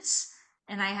pens,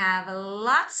 and I have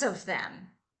lots of them.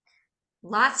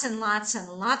 Lots and lots and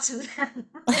lots of them.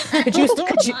 Could you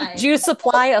could you could you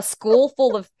supply a school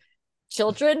full of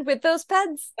children with those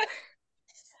pens?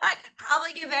 I could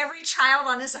probably give every child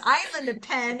on this island a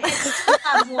pen and still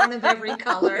have one of every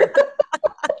color.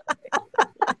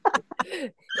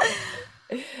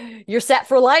 You're set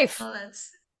for life. Well,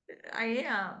 I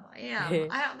am. I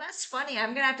am. That's funny.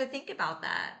 I'm gonna have to think about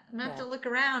that. I'm gonna have Yeah. to look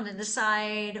around and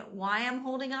decide why I'm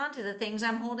holding on to the things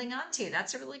I'm holding on to.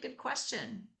 That's a really good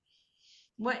question.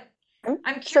 What I'm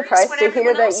I'm curious surprised what to hear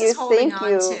everyone that else is you holding think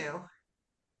on you to.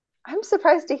 I'm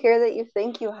surprised to hear that you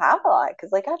think you have a lot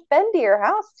because like I've been to your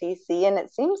house, TC, and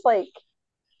it seems like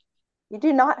you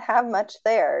do not have much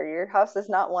there. Your house is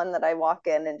not one that I walk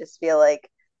in and just feel like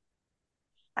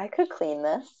I could clean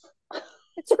this.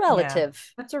 It's Yeah. relative.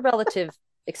 It's a relative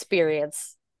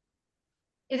experience.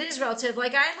 It is relative.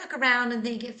 Like I look around and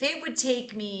think if it would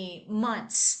take me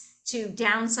months to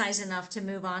downsize enough to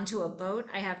move onto a boat,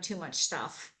 I have too much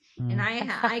stuff. And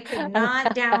Mm. I could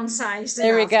not downsize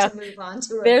There we enough go. to move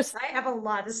onto a There's I have a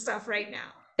lot of stuff right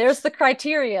now. there's the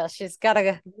criteria. She's got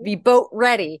to be boat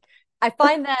ready. I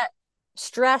find that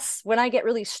when I get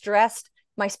really stressed,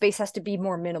 my space has to be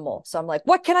more minimal. So I'm like,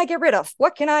 what can I get rid of?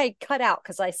 What can I cut out?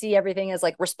 Because I see everything as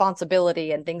like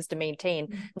responsibility and things to maintain.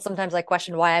 And sometimes I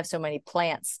question why I have so many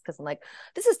plants because I'm like,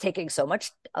 this is taking so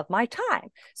much of my time.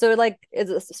 So like,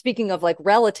 speaking of like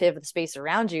relative, the space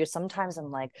around you, sometimes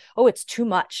I'm like, oh, it's too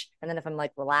much. And then if I'm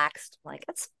like relaxed, I'm like,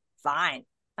 that's fine.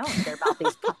 I don't care about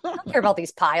these. I don't care about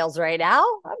these piles right now.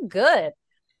 I'm good.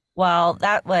 Well,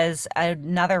 that was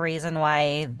another reason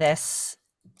why this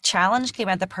challenge came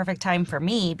at the perfect time for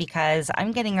me because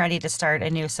I'm getting ready to start a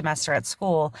new semester at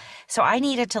school. So I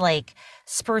needed to like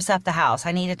spruce up the house.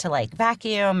 I needed to like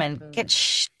vacuum and get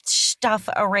stuff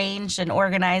arranged and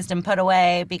organized and put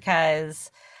away because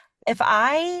if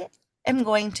I am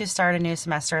going to start a new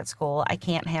semester at school, I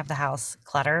can't have the house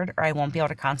cluttered or I won't be able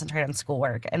to concentrate on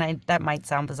schoolwork. And that might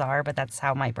sound bizarre, but that's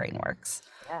how my brain works.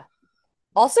 Yeah.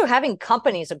 Also, having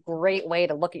company is a great way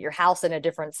to look at your house in a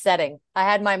different setting. I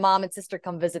had my mom and sister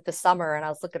come visit this summer, and I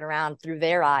was looking around through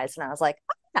their eyes, and I was like,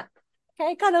 oh, yeah,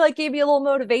 okay, kind of like gave me a little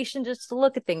motivation just to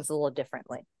look at things a little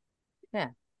differently.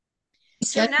 Yeah.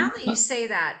 So now that you say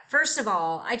that, first of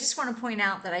all, I just want to point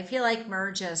out that I feel like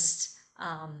Mer just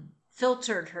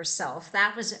filtered herself.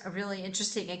 That was a really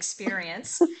interesting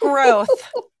experience. Growth.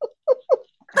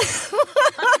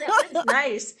 That was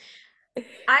nice.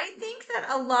 I think that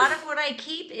a lot of what I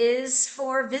keep is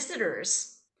for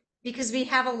visitors because we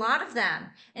have a lot of them.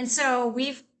 And so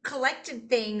we've collected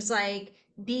things like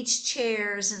beach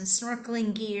chairs and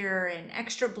snorkeling gear and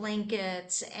extra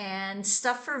blankets and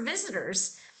stuff for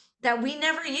visitors that we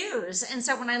never use. And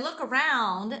so when I look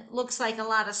around, it looks like a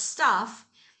lot of stuff,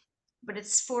 but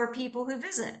it's for people who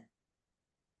visit.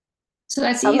 So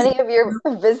that's How easy. many of your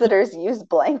visitors use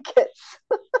blankets?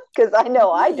 Because I know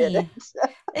I didn't.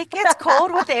 It gets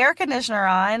cold with the air conditioner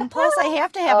on. Plus, I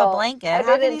have to have a blanket. I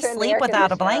How can didn't you turn the sleep air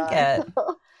without a conditioner blanket?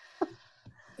 on.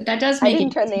 But that does I make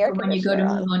didn't it turn the easy air for when you go to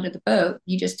conditioner move on. onto the boat.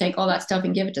 You just take all that stuff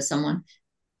and give it to someone.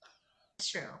 It's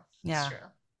true. Yeah. It's true.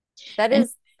 That And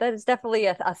is definitely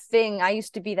a thing. I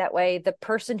used to be that way. The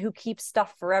person who keeps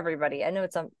stuff for everybody. I know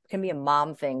can be a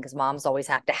mom thing because moms always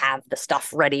have to have the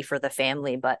stuff ready for the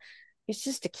family, but it's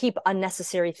just to keep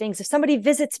unnecessary things. If somebody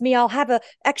visits me, I'll have a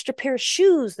extra pair of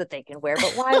shoes that they can wear.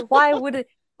 But why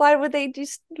would they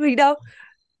just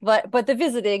But the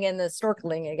visiting and the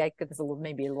snorkeling, I guess, is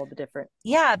maybe a little bit different.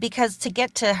 Yeah, because to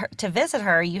get to visit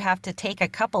her, you have to take a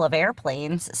couple of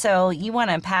airplanes. So you want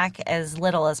to pack as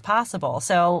little as possible.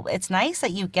 So it's nice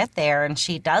that you get there and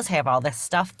she does have all this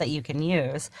stuff that you can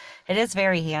use. It is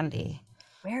very handy.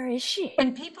 Where is she?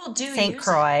 And people do St. use it.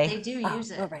 Croix. They do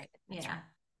use it. Oh, right. That's Yeah. right.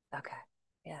 Okay.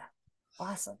 Yeah.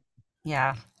 Awesome.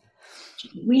 Yeah.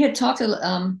 we had talked,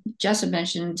 Jessa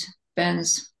mentioned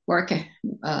Ben's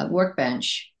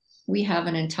workbench. We have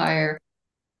an entire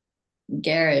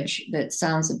garage that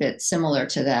sounds a bit similar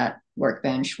to that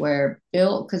workbench where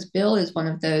because Bill is one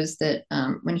of those that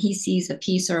when he sees a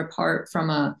piece or a part from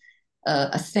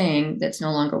a thing that's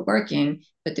no longer working,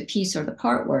 but the piece or the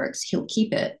part works, he'll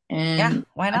keep it. Yeah. And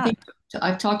Why I not? think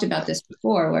I've talked about this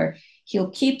before where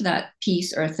he'll keep that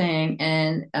piece or thing.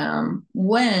 And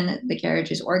when the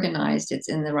garage is organized, it's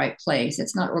in the right place.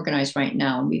 It's not organized right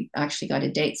now. We've actually got a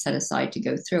date set aside to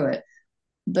go through it.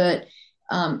 But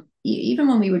even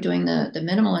when we were doing the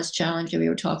minimalist challenge, we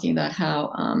were talking about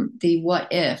how the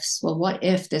what ifs. Well, what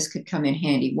if this could come in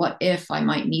handy? What if I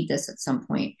might need this at some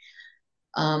point?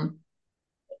 Um,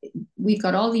 we've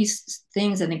got all these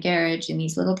things in the garage in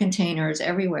these little containers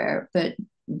everywhere, but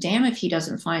damn if he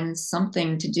doesn't find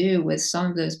something to do with some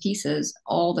of those pieces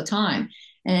all the time.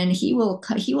 And he will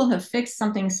have fixed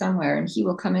something somewhere, and he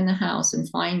will come in the house and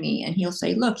find me, and he'll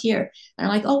say, "Look here," and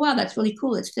I'm like, "Oh wow, that's really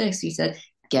cool. It's fixed." He said,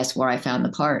 "Guess where I found the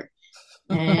part?"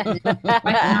 And right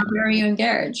in our very own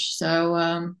garage.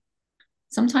 So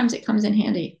sometimes it comes in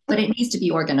handy, but it needs to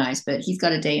be organized. But he's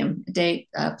got a day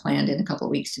planned in a couple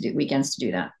of weeks to do weekends to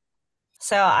do that.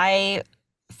 So I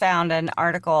found an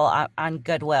article on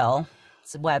Goodwill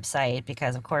website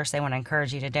because of course they want to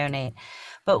encourage you to donate.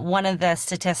 But one of the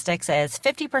statistics is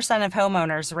 50% of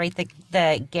homeowners rate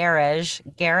the garage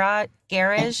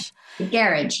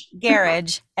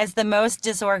as the most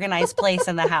disorganized place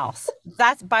in the house.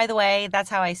 That's, by the way, that's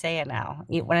how I say it now.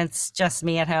 When it's just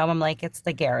me at home, I'm like, it's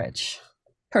the garage.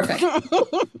 Perfect.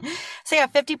 So yeah,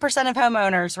 50% of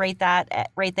homeowners rate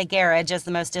the garage as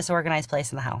the most disorganized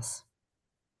place in the house.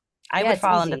 I would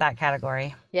fall into that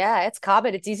category. Yeah, it's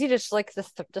common. It's easy to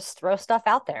just throw stuff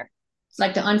out there. It's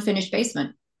like the unfinished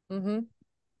basement. Mm-hmm.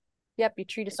 Yep, you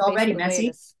treat a It's space already the way messy.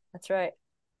 it is. That's right.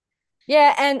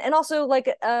 Yeah, and also like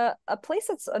a place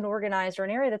that's unorganized or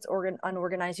an area that's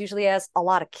unorganized usually has a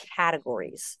lot of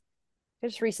categories. I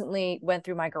just recently went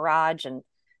through my garage and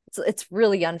it's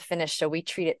really unfinished, so we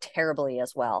treat it terribly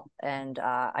as well. And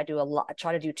I do a lot. I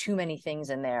try to do too many things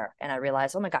in there, and I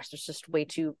realize, oh my gosh, there's just way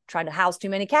too trying to house too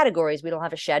many categories. We don't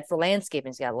have a shed for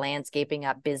landscaping. So we got landscaping,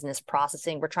 got business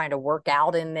processing. We're trying to work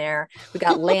out in there. We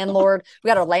got landlord. We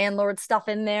got our landlord stuff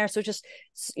in there. So just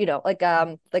like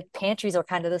pantries are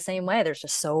kind of the same way. There's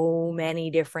just so many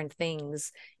different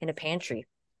things in a pantry.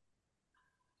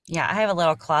 Yeah, I have a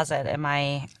little closet in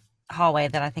my hallway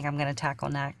that I think I'm going to tackle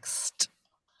next.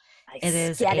 It Nice.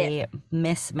 is Get it. a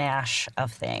mismatch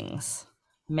of things.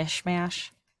 Mishmash?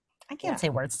 I can't Yeah. say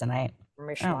words tonight.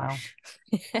 Mishmash.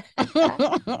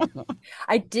 Oh.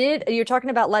 I did. You're talking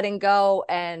about letting go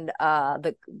and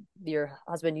your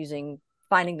husband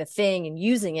finding the thing and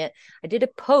using it. I did a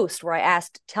post where I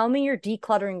asked, "Tell me your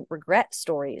decluttering regret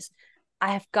stories."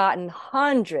 I have gotten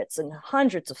hundreds and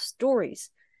hundreds of stories,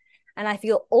 and I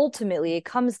feel ultimately it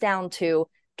comes down to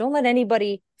don't let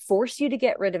anybody force you to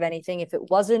get rid of anything if it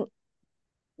wasn't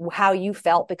how you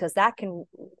felt, because that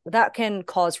can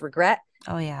cause regret.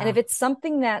 Oh, yeah. And if it's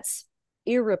something that's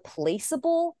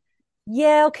irreplaceable,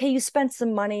 yeah, okay, you spent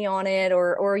some money on it,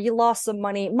 or you lost some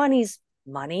money. Money's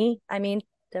money. I mean,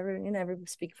 never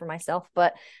speak for myself,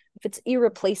 but if it's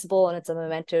irreplaceable and it's a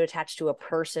memento attached to a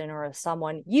person or a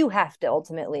someone, you have to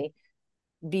ultimately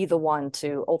be the one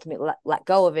to ultimately let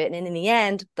go of it. And in the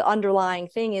end, the underlying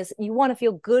thing is you want to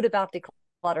feel good about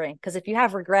decluttering, because if you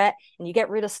have regret and you get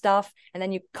rid of stuff and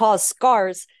then you cause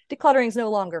scars, decluttering is no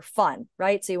longer fun,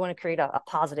 right? So you want to create a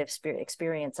positive spirit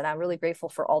experience. And I'm really grateful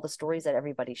for all the stories that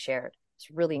everybody shared. It's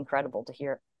really incredible to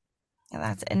hear. Yeah,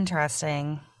 that's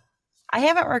interesting. I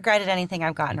haven't regretted anything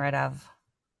I've gotten rid of.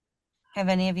 Have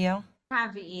any of you?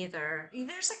 Have either.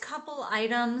 There's a couple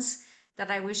items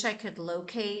that I wish I could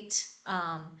locate.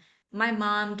 My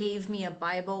mom gave me a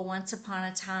Bible once upon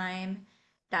a time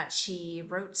that she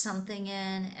wrote something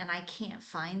in, and I can't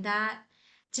find that.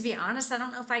 To be honest, I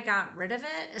don't know if I got rid of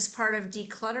it as part of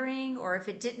decluttering or if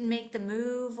it didn't make the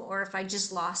move or if I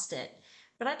just lost it.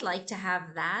 But I'd like to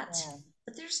have that. Yeah,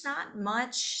 But there's not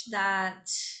much that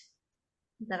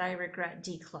I regret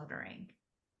decluttering.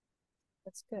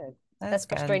 that's good. That's That's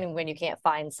good. frustrating when you can't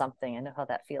find something. I know how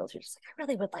that feels. You're just like, I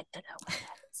really would like to know what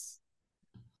that is.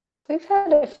 We've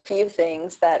had a few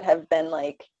things that have been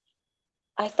like,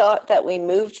 I thought that we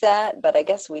moved that, but I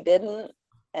guess we didn't.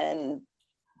 And,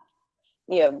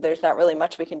 there's not really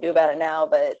much we can do about it now,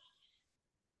 but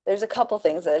there's a couple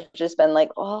things that have just been like,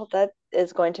 oh, that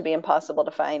is going to be impossible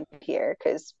to find here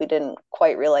because we didn't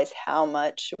quite realize how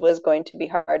much was going to be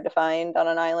hard to find on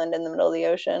an island in the middle of the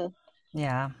ocean.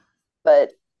 Yeah.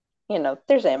 But,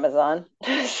 there's Amazon.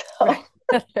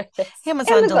 So Amazon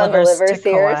Amazon delivers to delivers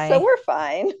here, Kauai. so we're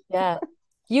fine. Yeah.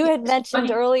 You had mentioned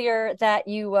funny. earlier that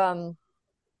you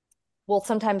will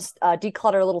sometimes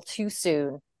declutter a little too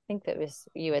soon. I think that was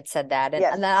you had said that, and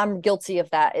Yes. and I'm guilty of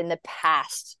that in the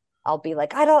past. I'll be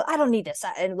like, I don't need this.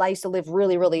 And I used to live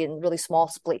really, really in really small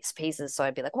spaces, so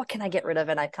I'd be like, what can I get rid of?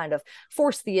 And I kind of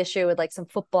force the issue with like some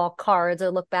football cards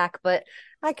or look back, but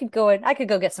I could go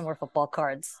get some more football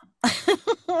cards.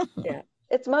 Yeah.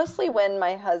 It's mostly when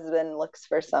my husband looks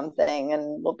for something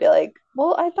and we'll be like,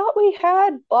 well, I thought we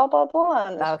had blah, blah, blah.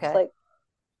 And it's just Okay.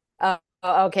 like,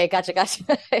 Okay. Gotcha.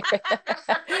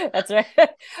 That's right.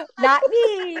 Not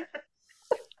me.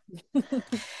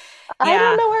 I Yeah.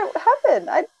 don't know where it happened.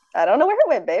 I don't know where it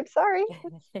went, babe. Sorry.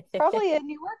 Probably in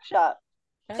your workshop.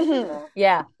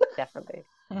 Yeah, definitely.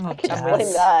 Oh, I can I'm blame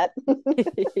with that.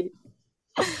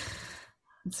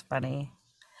 It's funny.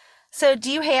 So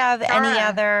do you have any Sarah.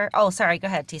 other? Oh, sorry. Go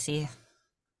ahead, TC.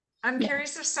 I'm Yeah.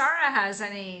 curious if Sarah has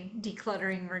any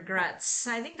decluttering regrets.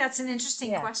 I think that's an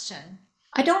interesting Yeah. question.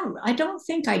 I don't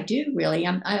think I do really.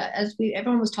 As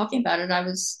everyone was talking about it, I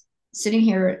was sitting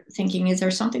here thinking, is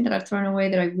there something that I've thrown away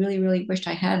that I really, really wished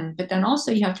I hadn't? But then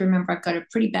also you have to remember I've got a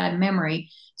pretty bad memory.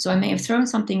 So I may have thrown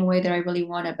something away that I really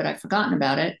wanted, but I've forgotten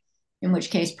about it, in which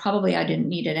case probably I didn't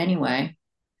need it anyway.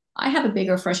 I have a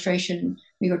bigger frustration.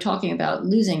 We were talking about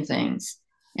losing things,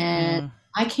 and Mm.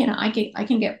 I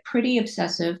can get pretty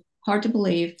obsessive. Hard to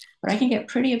believe, but I can get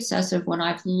pretty obsessive when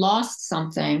I've lost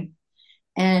something,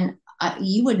 and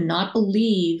you would not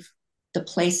believe the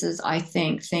places I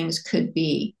think things could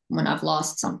be when I've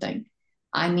lost something.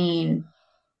 I mean,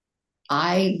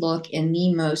 I look in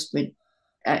the most.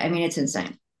 I mean, it's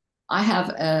insane. I have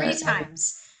Three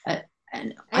times. a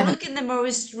an I I have look in the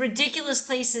most ridiculous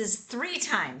places three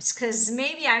times because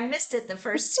maybe I missed it the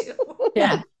first two.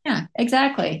 Yeah. yeah,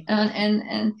 exactly.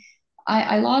 And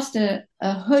I lost a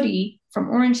hoodie from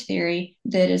Orange Theory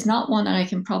that is not one that I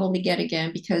can probably get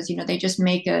again because, they just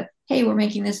make hey, we're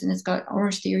making this and it's got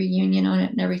Orange Theory Union on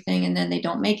it and everything, and then they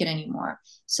don't make it anymore.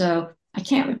 So I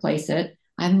can't replace it.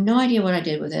 I have no idea what I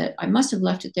did with it. I must have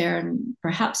left it there and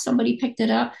perhaps somebody picked it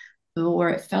up or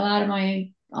it fell out of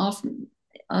my off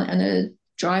on the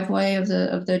driveway of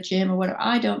the gym or whatever.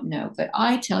 I don't know. But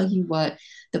I tell you what,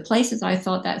 the places I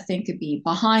thought that thing could be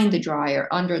behind the dryer,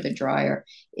 under the dryer,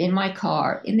 in my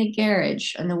car, in the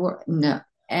garage, and the work, no,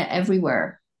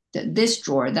 everywhere. This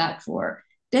drawer, that drawer,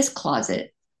 this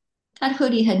closet. That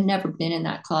hoodie had never been in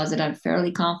that closet. I'm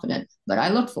fairly confident, but I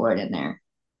looked for it in there.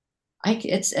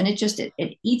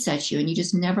 It eats at you, and you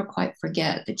just never quite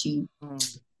forget that you.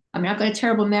 I mean, I've got a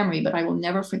terrible memory, but I will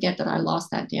never forget that I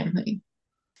lost that damn hoodie.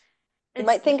 You It's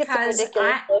might think it's a because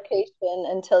ridiculous location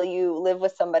until you live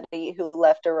with somebody who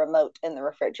left a remote in the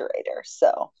refrigerator.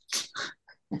 So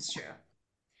it's true.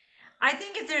 I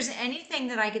think if there's anything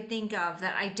that I could think of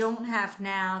that I don't have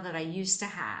now that I used to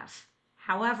have,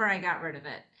 however, I got rid of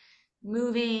it.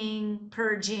 Moving,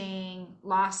 purging,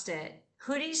 lost it.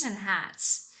 Hoodies and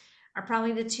hats are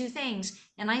probably the two things.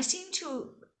 And I seem to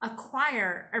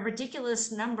acquire a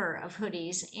ridiculous number of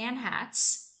hoodies and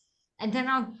hats. And then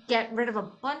I'll get rid of a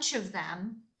bunch of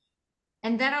them.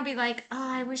 And then I'll be like, oh,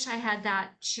 I wish I had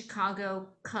that Chicago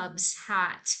Cubs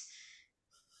hat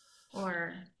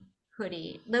or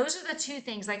hoodie. Those are the two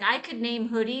things. Like I could name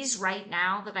hoodies right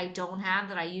now that I don't have,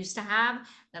 that I used to have,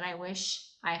 that I wish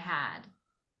I had.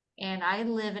 And I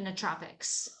live in the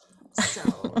tropics. So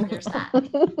there's that.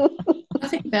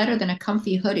 Nothing better than a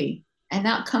comfy hoodie. And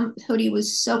that hoodie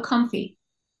was so comfy.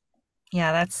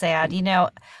 Yeah, that's sad. You know,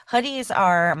 hoodies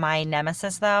are my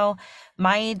nemesis, though.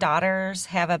 My daughters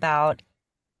have about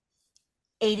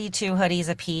 82 hoodies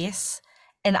apiece,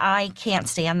 and I can't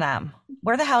stand them.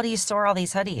 Where the hell do you store all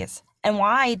these hoodies? And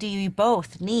why do you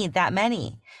both need that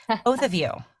many? Both of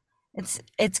you.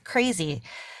 It's crazy.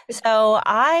 So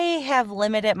I have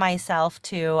limited myself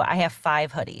to I have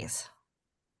 5 hoodies,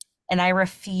 and I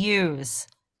refuse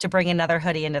to bring another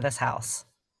hoodie into this house.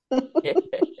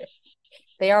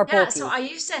 They are Yeah, bulky. so I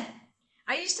used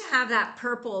to have that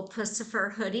purple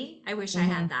Pussifer hoodie. I wish I Mhm.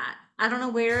 had that. I don't know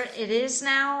where it is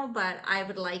now, but I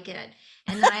would like it.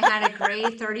 And then I had a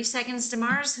gray 30 Seconds to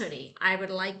Mars hoodie. I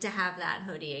would like to have that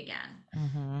hoodie again.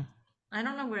 Mhm. I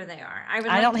don't know where they are. I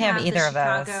would I like don't to have have the either of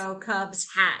those. Chicago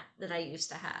Cubs hat that I used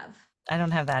to have. I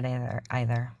don't have that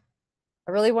either.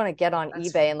 I really want to get on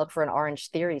That's eBay and look for an Orange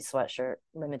Theory sweatshirt,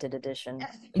 limited edition.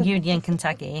 Union,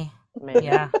 Kentucky. Maybe.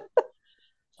 Yeah.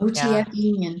 OTF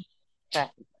Union. Okay,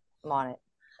 I'm on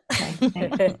Okay.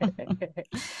 it.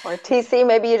 or TC,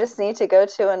 maybe you just need to go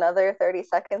to another 30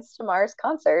 Seconds to Mars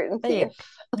concert and see Yeah.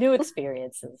 if New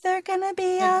experiences. They're gonna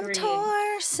be on Agreed.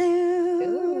 tour soon.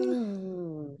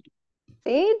 Ooh.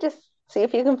 just see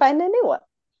if you can find a new one.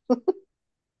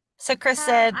 So Chris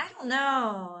said, I don't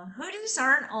know. Hoodies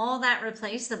aren't all that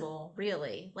replaceable,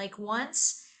 really. Like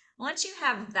once you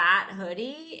have that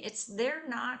hoodie, they're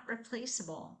not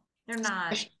replaceable. They're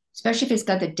not. Especially if it's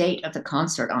got the date of the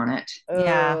concert on it.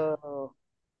 yeah. Oh.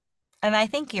 And I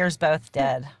think yours both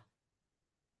did.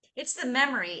 It's the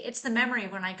memory. It's the memory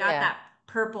when I got Yeah. that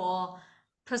purple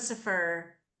Pussifer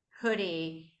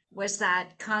hoodie was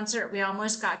that concert we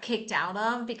almost got kicked out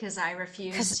of because I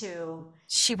refused to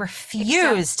She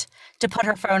refused to put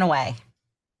her phone away.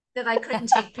 that I couldn't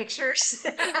take pictures.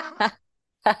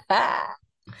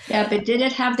 Yeah, but did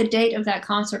it have the date of that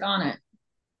concert on it?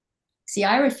 See,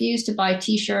 I refuse to buy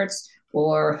t-shirts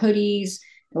or hoodies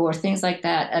or things like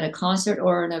that at a concert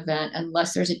or an event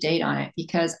unless there's a date on it.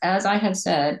 Because as I have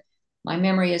said, my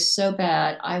memory is so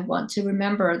bad. I want to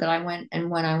remember that I went and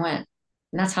when I went.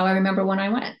 And that's how I remember when I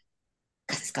went.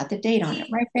 Because it's got the date on it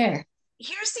right there.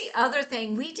 Here's the other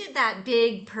thing. We did that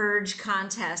big purge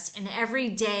contest, and every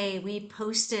day we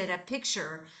posted a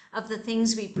picture of the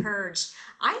things we purged.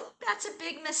 I think that's a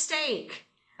big mistake.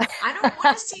 I don't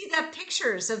want to see the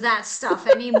pictures of that stuff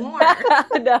anymore.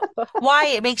 No. Why?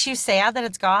 It makes you sad that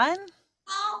it's gone?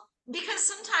 Well, because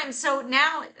sometimes, so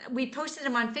now we posted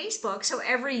them on Facebook. So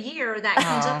every year that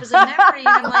comes up as a memory. And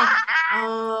I'm like,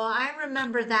 oh, I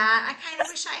remember that. I kind of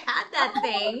wish I had that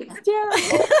thing.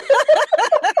 Terrible.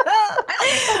 I don't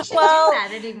think we should Well, do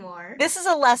that anymore. This is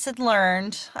a lesson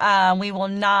learned. We will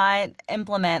not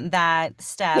implement that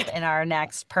step in our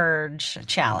next purge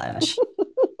challenge.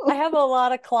 I have a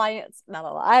lot of clients, not a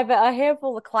lot. I have a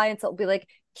handful of clients that will be like,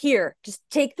 here, just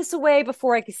take this away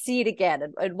before I can see it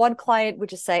again. And one client would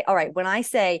just say, all right, when I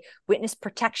say witness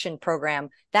protection program,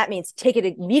 that means take it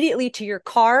immediately to your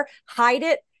car, hide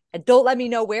it, and don't let me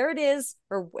know where it is,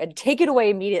 and take it away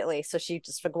immediately. So she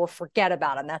just will forget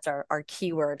about it. And that's our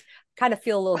keyword. Kind of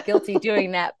feel a little guilty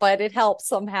doing that, but it helps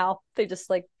somehow. They just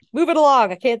like move it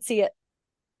along. I can't see it.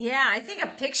 Yeah, I think a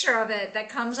picture of it that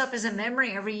comes up as a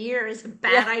memory every year is a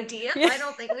bad idea. Yeah. I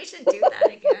don't think we should do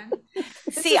that again.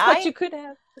 This See, is what you could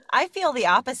have. I feel the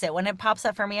opposite. When it pops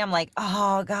up for me, I'm like,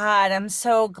 oh God, I'm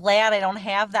so glad I don't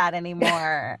have that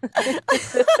anymore.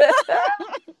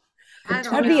 I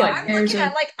don't That'd know. be a I'm 25 pairs looking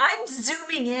of at I'm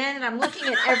zooming in and I'm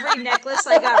looking at every necklace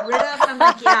I got rid of, and I'm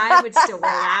like, yeah, I would still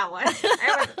wear that one.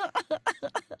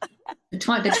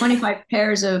 the 25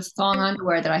 pairs of thong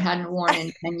underwear that I hadn't worn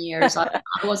in 10 years. I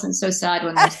wasn't so sad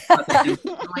when they stopped. I'm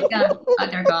like, yeah,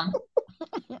 they're gone.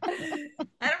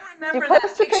 I don't You remember that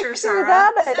post a picture, picture of Sarah.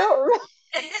 that? I don't remember.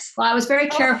 Well, I was very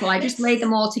Oh, careful. I just laid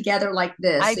them all together like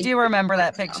this. I So do remember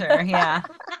that picture. Yeah.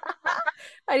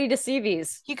 I need to see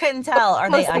these. You couldn't tell. Are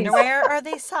they Post these. underwear? Are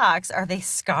they socks? Are they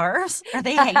scarves? Are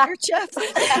they handkerchiefs?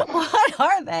 What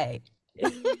are they?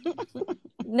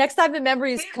 Next time the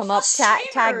memories come up,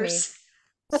 tag me. streamers.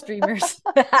 Streamers.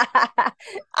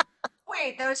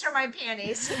 Wait, those are my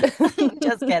panties.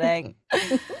 Just kidding.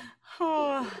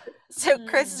 So,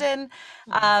 Kristen,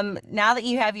 now that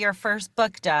you have your first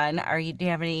book done, do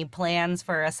you have any plans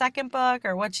for a second book,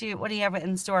 or what do you have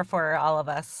in store for all of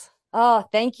us? Oh,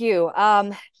 thank you.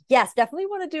 Yes, definitely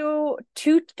want to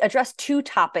address two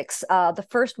topics. The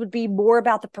first would be more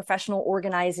about the professional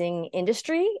organizing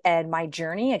industry and my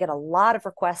journey. I get a lot of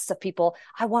requests of people.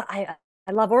 I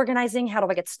love organizing. How do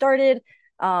I get started?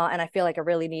 And I feel like I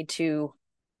really need to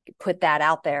put that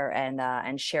out there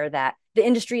and share that. The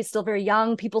industry is still very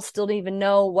young. People still don't even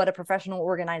know what a professional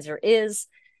organizer is.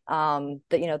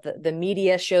 The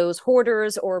media shows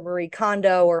Hoarders or Marie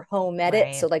Kondo or Home Edit.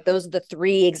 Right. So like those are the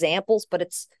three examples, but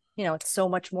it's so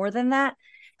much more than that.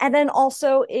 And then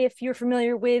also, if you're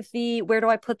familiar with the Where Do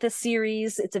I Put This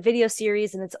series, it's a video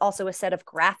series, and it's also a set of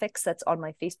graphics that's on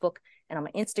my Facebook and on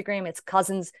my Instagram. It's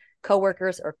cousins,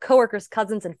 coworkers,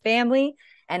 cousins, and family.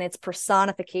 And it's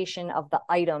personification of the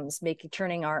items,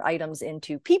 turning our items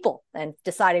into people and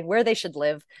deciding where they should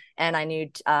live. And I knew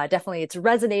definitely it's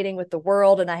resonating with the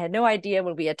world. And I had no idea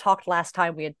when we had talked last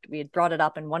time, we had brought it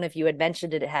up, and one of you had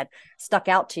mentioned it had stuck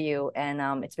out to you.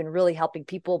 And it's been really helping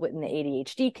people within the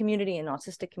ADHD community and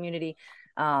autistic community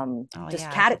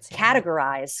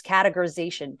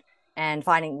categorization and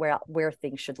finding where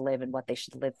things should live and what they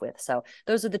should live with. So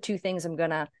those are the two things I'm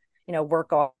gonna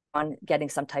work on getting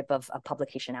some type of a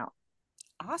publication out.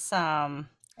 Awesome.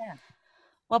 Yeah.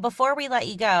 Well, before we let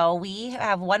you go, we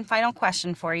have one final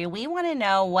question for you. We want to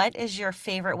know, what is your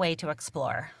favorite way to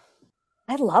explore?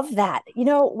 I love that.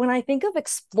 When I think of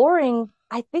exploring,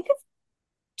 I think of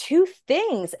two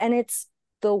things, and it's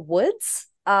the woods.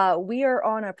 We are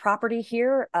on a property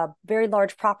here, a very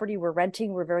large property we're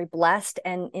renting. We're very blessed.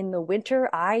 And in the winter,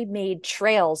 I made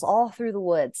trails all through the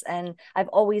woods. And I've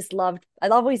always loved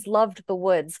the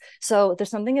woods. So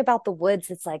there's something about the woods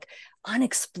that's like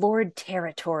unexplored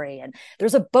territory. And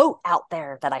there's a boat out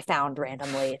there that I found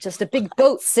randomly. It's just a big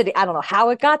boat sitting. I don't know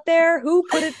how it got there, who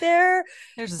put it there.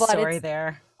 There's a story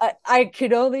there. I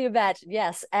could only imagine.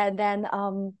 Yes. And then,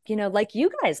 like you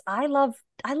guys, I love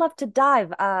to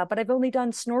dive, but I've only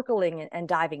done snorkeling and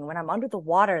diving. When I'm under the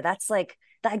water, that's like,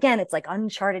 again, it's like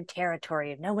uncharted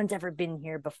territory. No one's ever been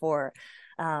here before.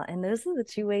 And those are the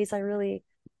two ways I really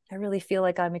feel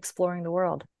like I'm exploring the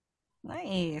world.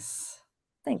 Nice.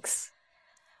 Thanks.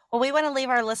 Well, we want to leave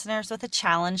our listeners with a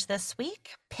challenge this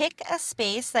week. Pick a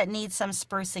space that needs some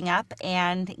sprucing up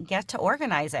and get to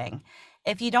organizing.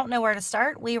 If you don't know where to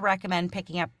start, we recommend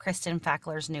picking up Kristen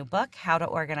Fackler's new book, How to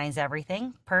Organize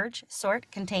Everything, Purge, Sort,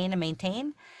 Contain, and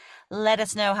Maintain. Let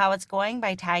us know how it's going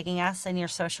by tagging us in your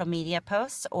social media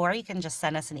posts, or you can just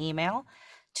send us an email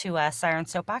to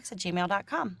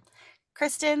sirensoapbox@gmail.com.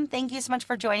 Kristen, thank you so much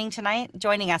for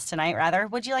joining us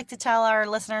tonight. Would you like to tell our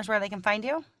listeners where they can find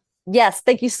you? Yes,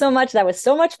 thank you so much. That was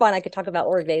so much fun. I could talk about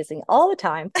organizing all the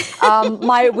time.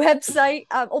 My website,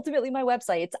 ultimately my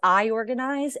website, it's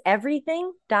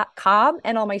iorganizeeverything.com.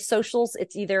 And on my socials,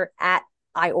 it's either at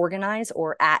iorganize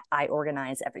or at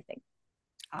iorganizeeverything.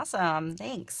 Awesome.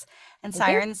 Thanks. And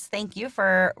Sirens, thank you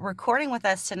for recording with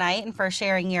us tonight and for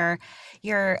sharing your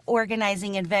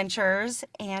organizing adventures.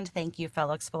 And thank you,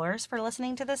 fellow explorers, for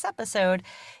listening to this episode.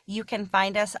 You can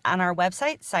find us on our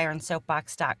website,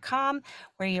 sirensoapbox.com,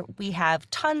 where we have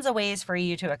tons of ways for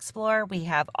you to explore. We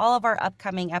have all of our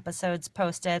upcoming episodes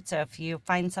posted. So if you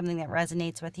find something that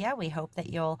resonates with you, we hope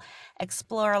that you'll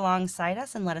explore alongside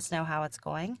us and let us know how it's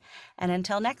going. And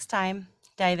until next time,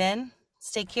 dive in,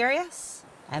 stay curious,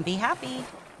 and be happy.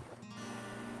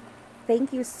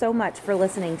 Thank you so much for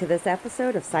listening to this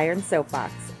episode of Siren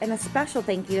Soapbox, and a special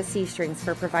thank you to C Strings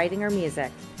for providing our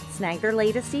music. Snag their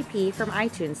latest EP from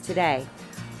iTunes today.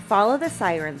 Follow the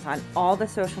Sirens on all the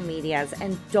social medias,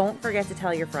 and don't forget to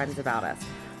tell your friends about us.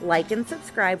 Like and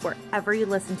subscribe wherever you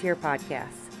listen to your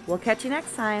podcasts. We'll catch you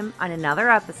next time on another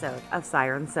episode of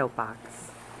Siren Soapbox.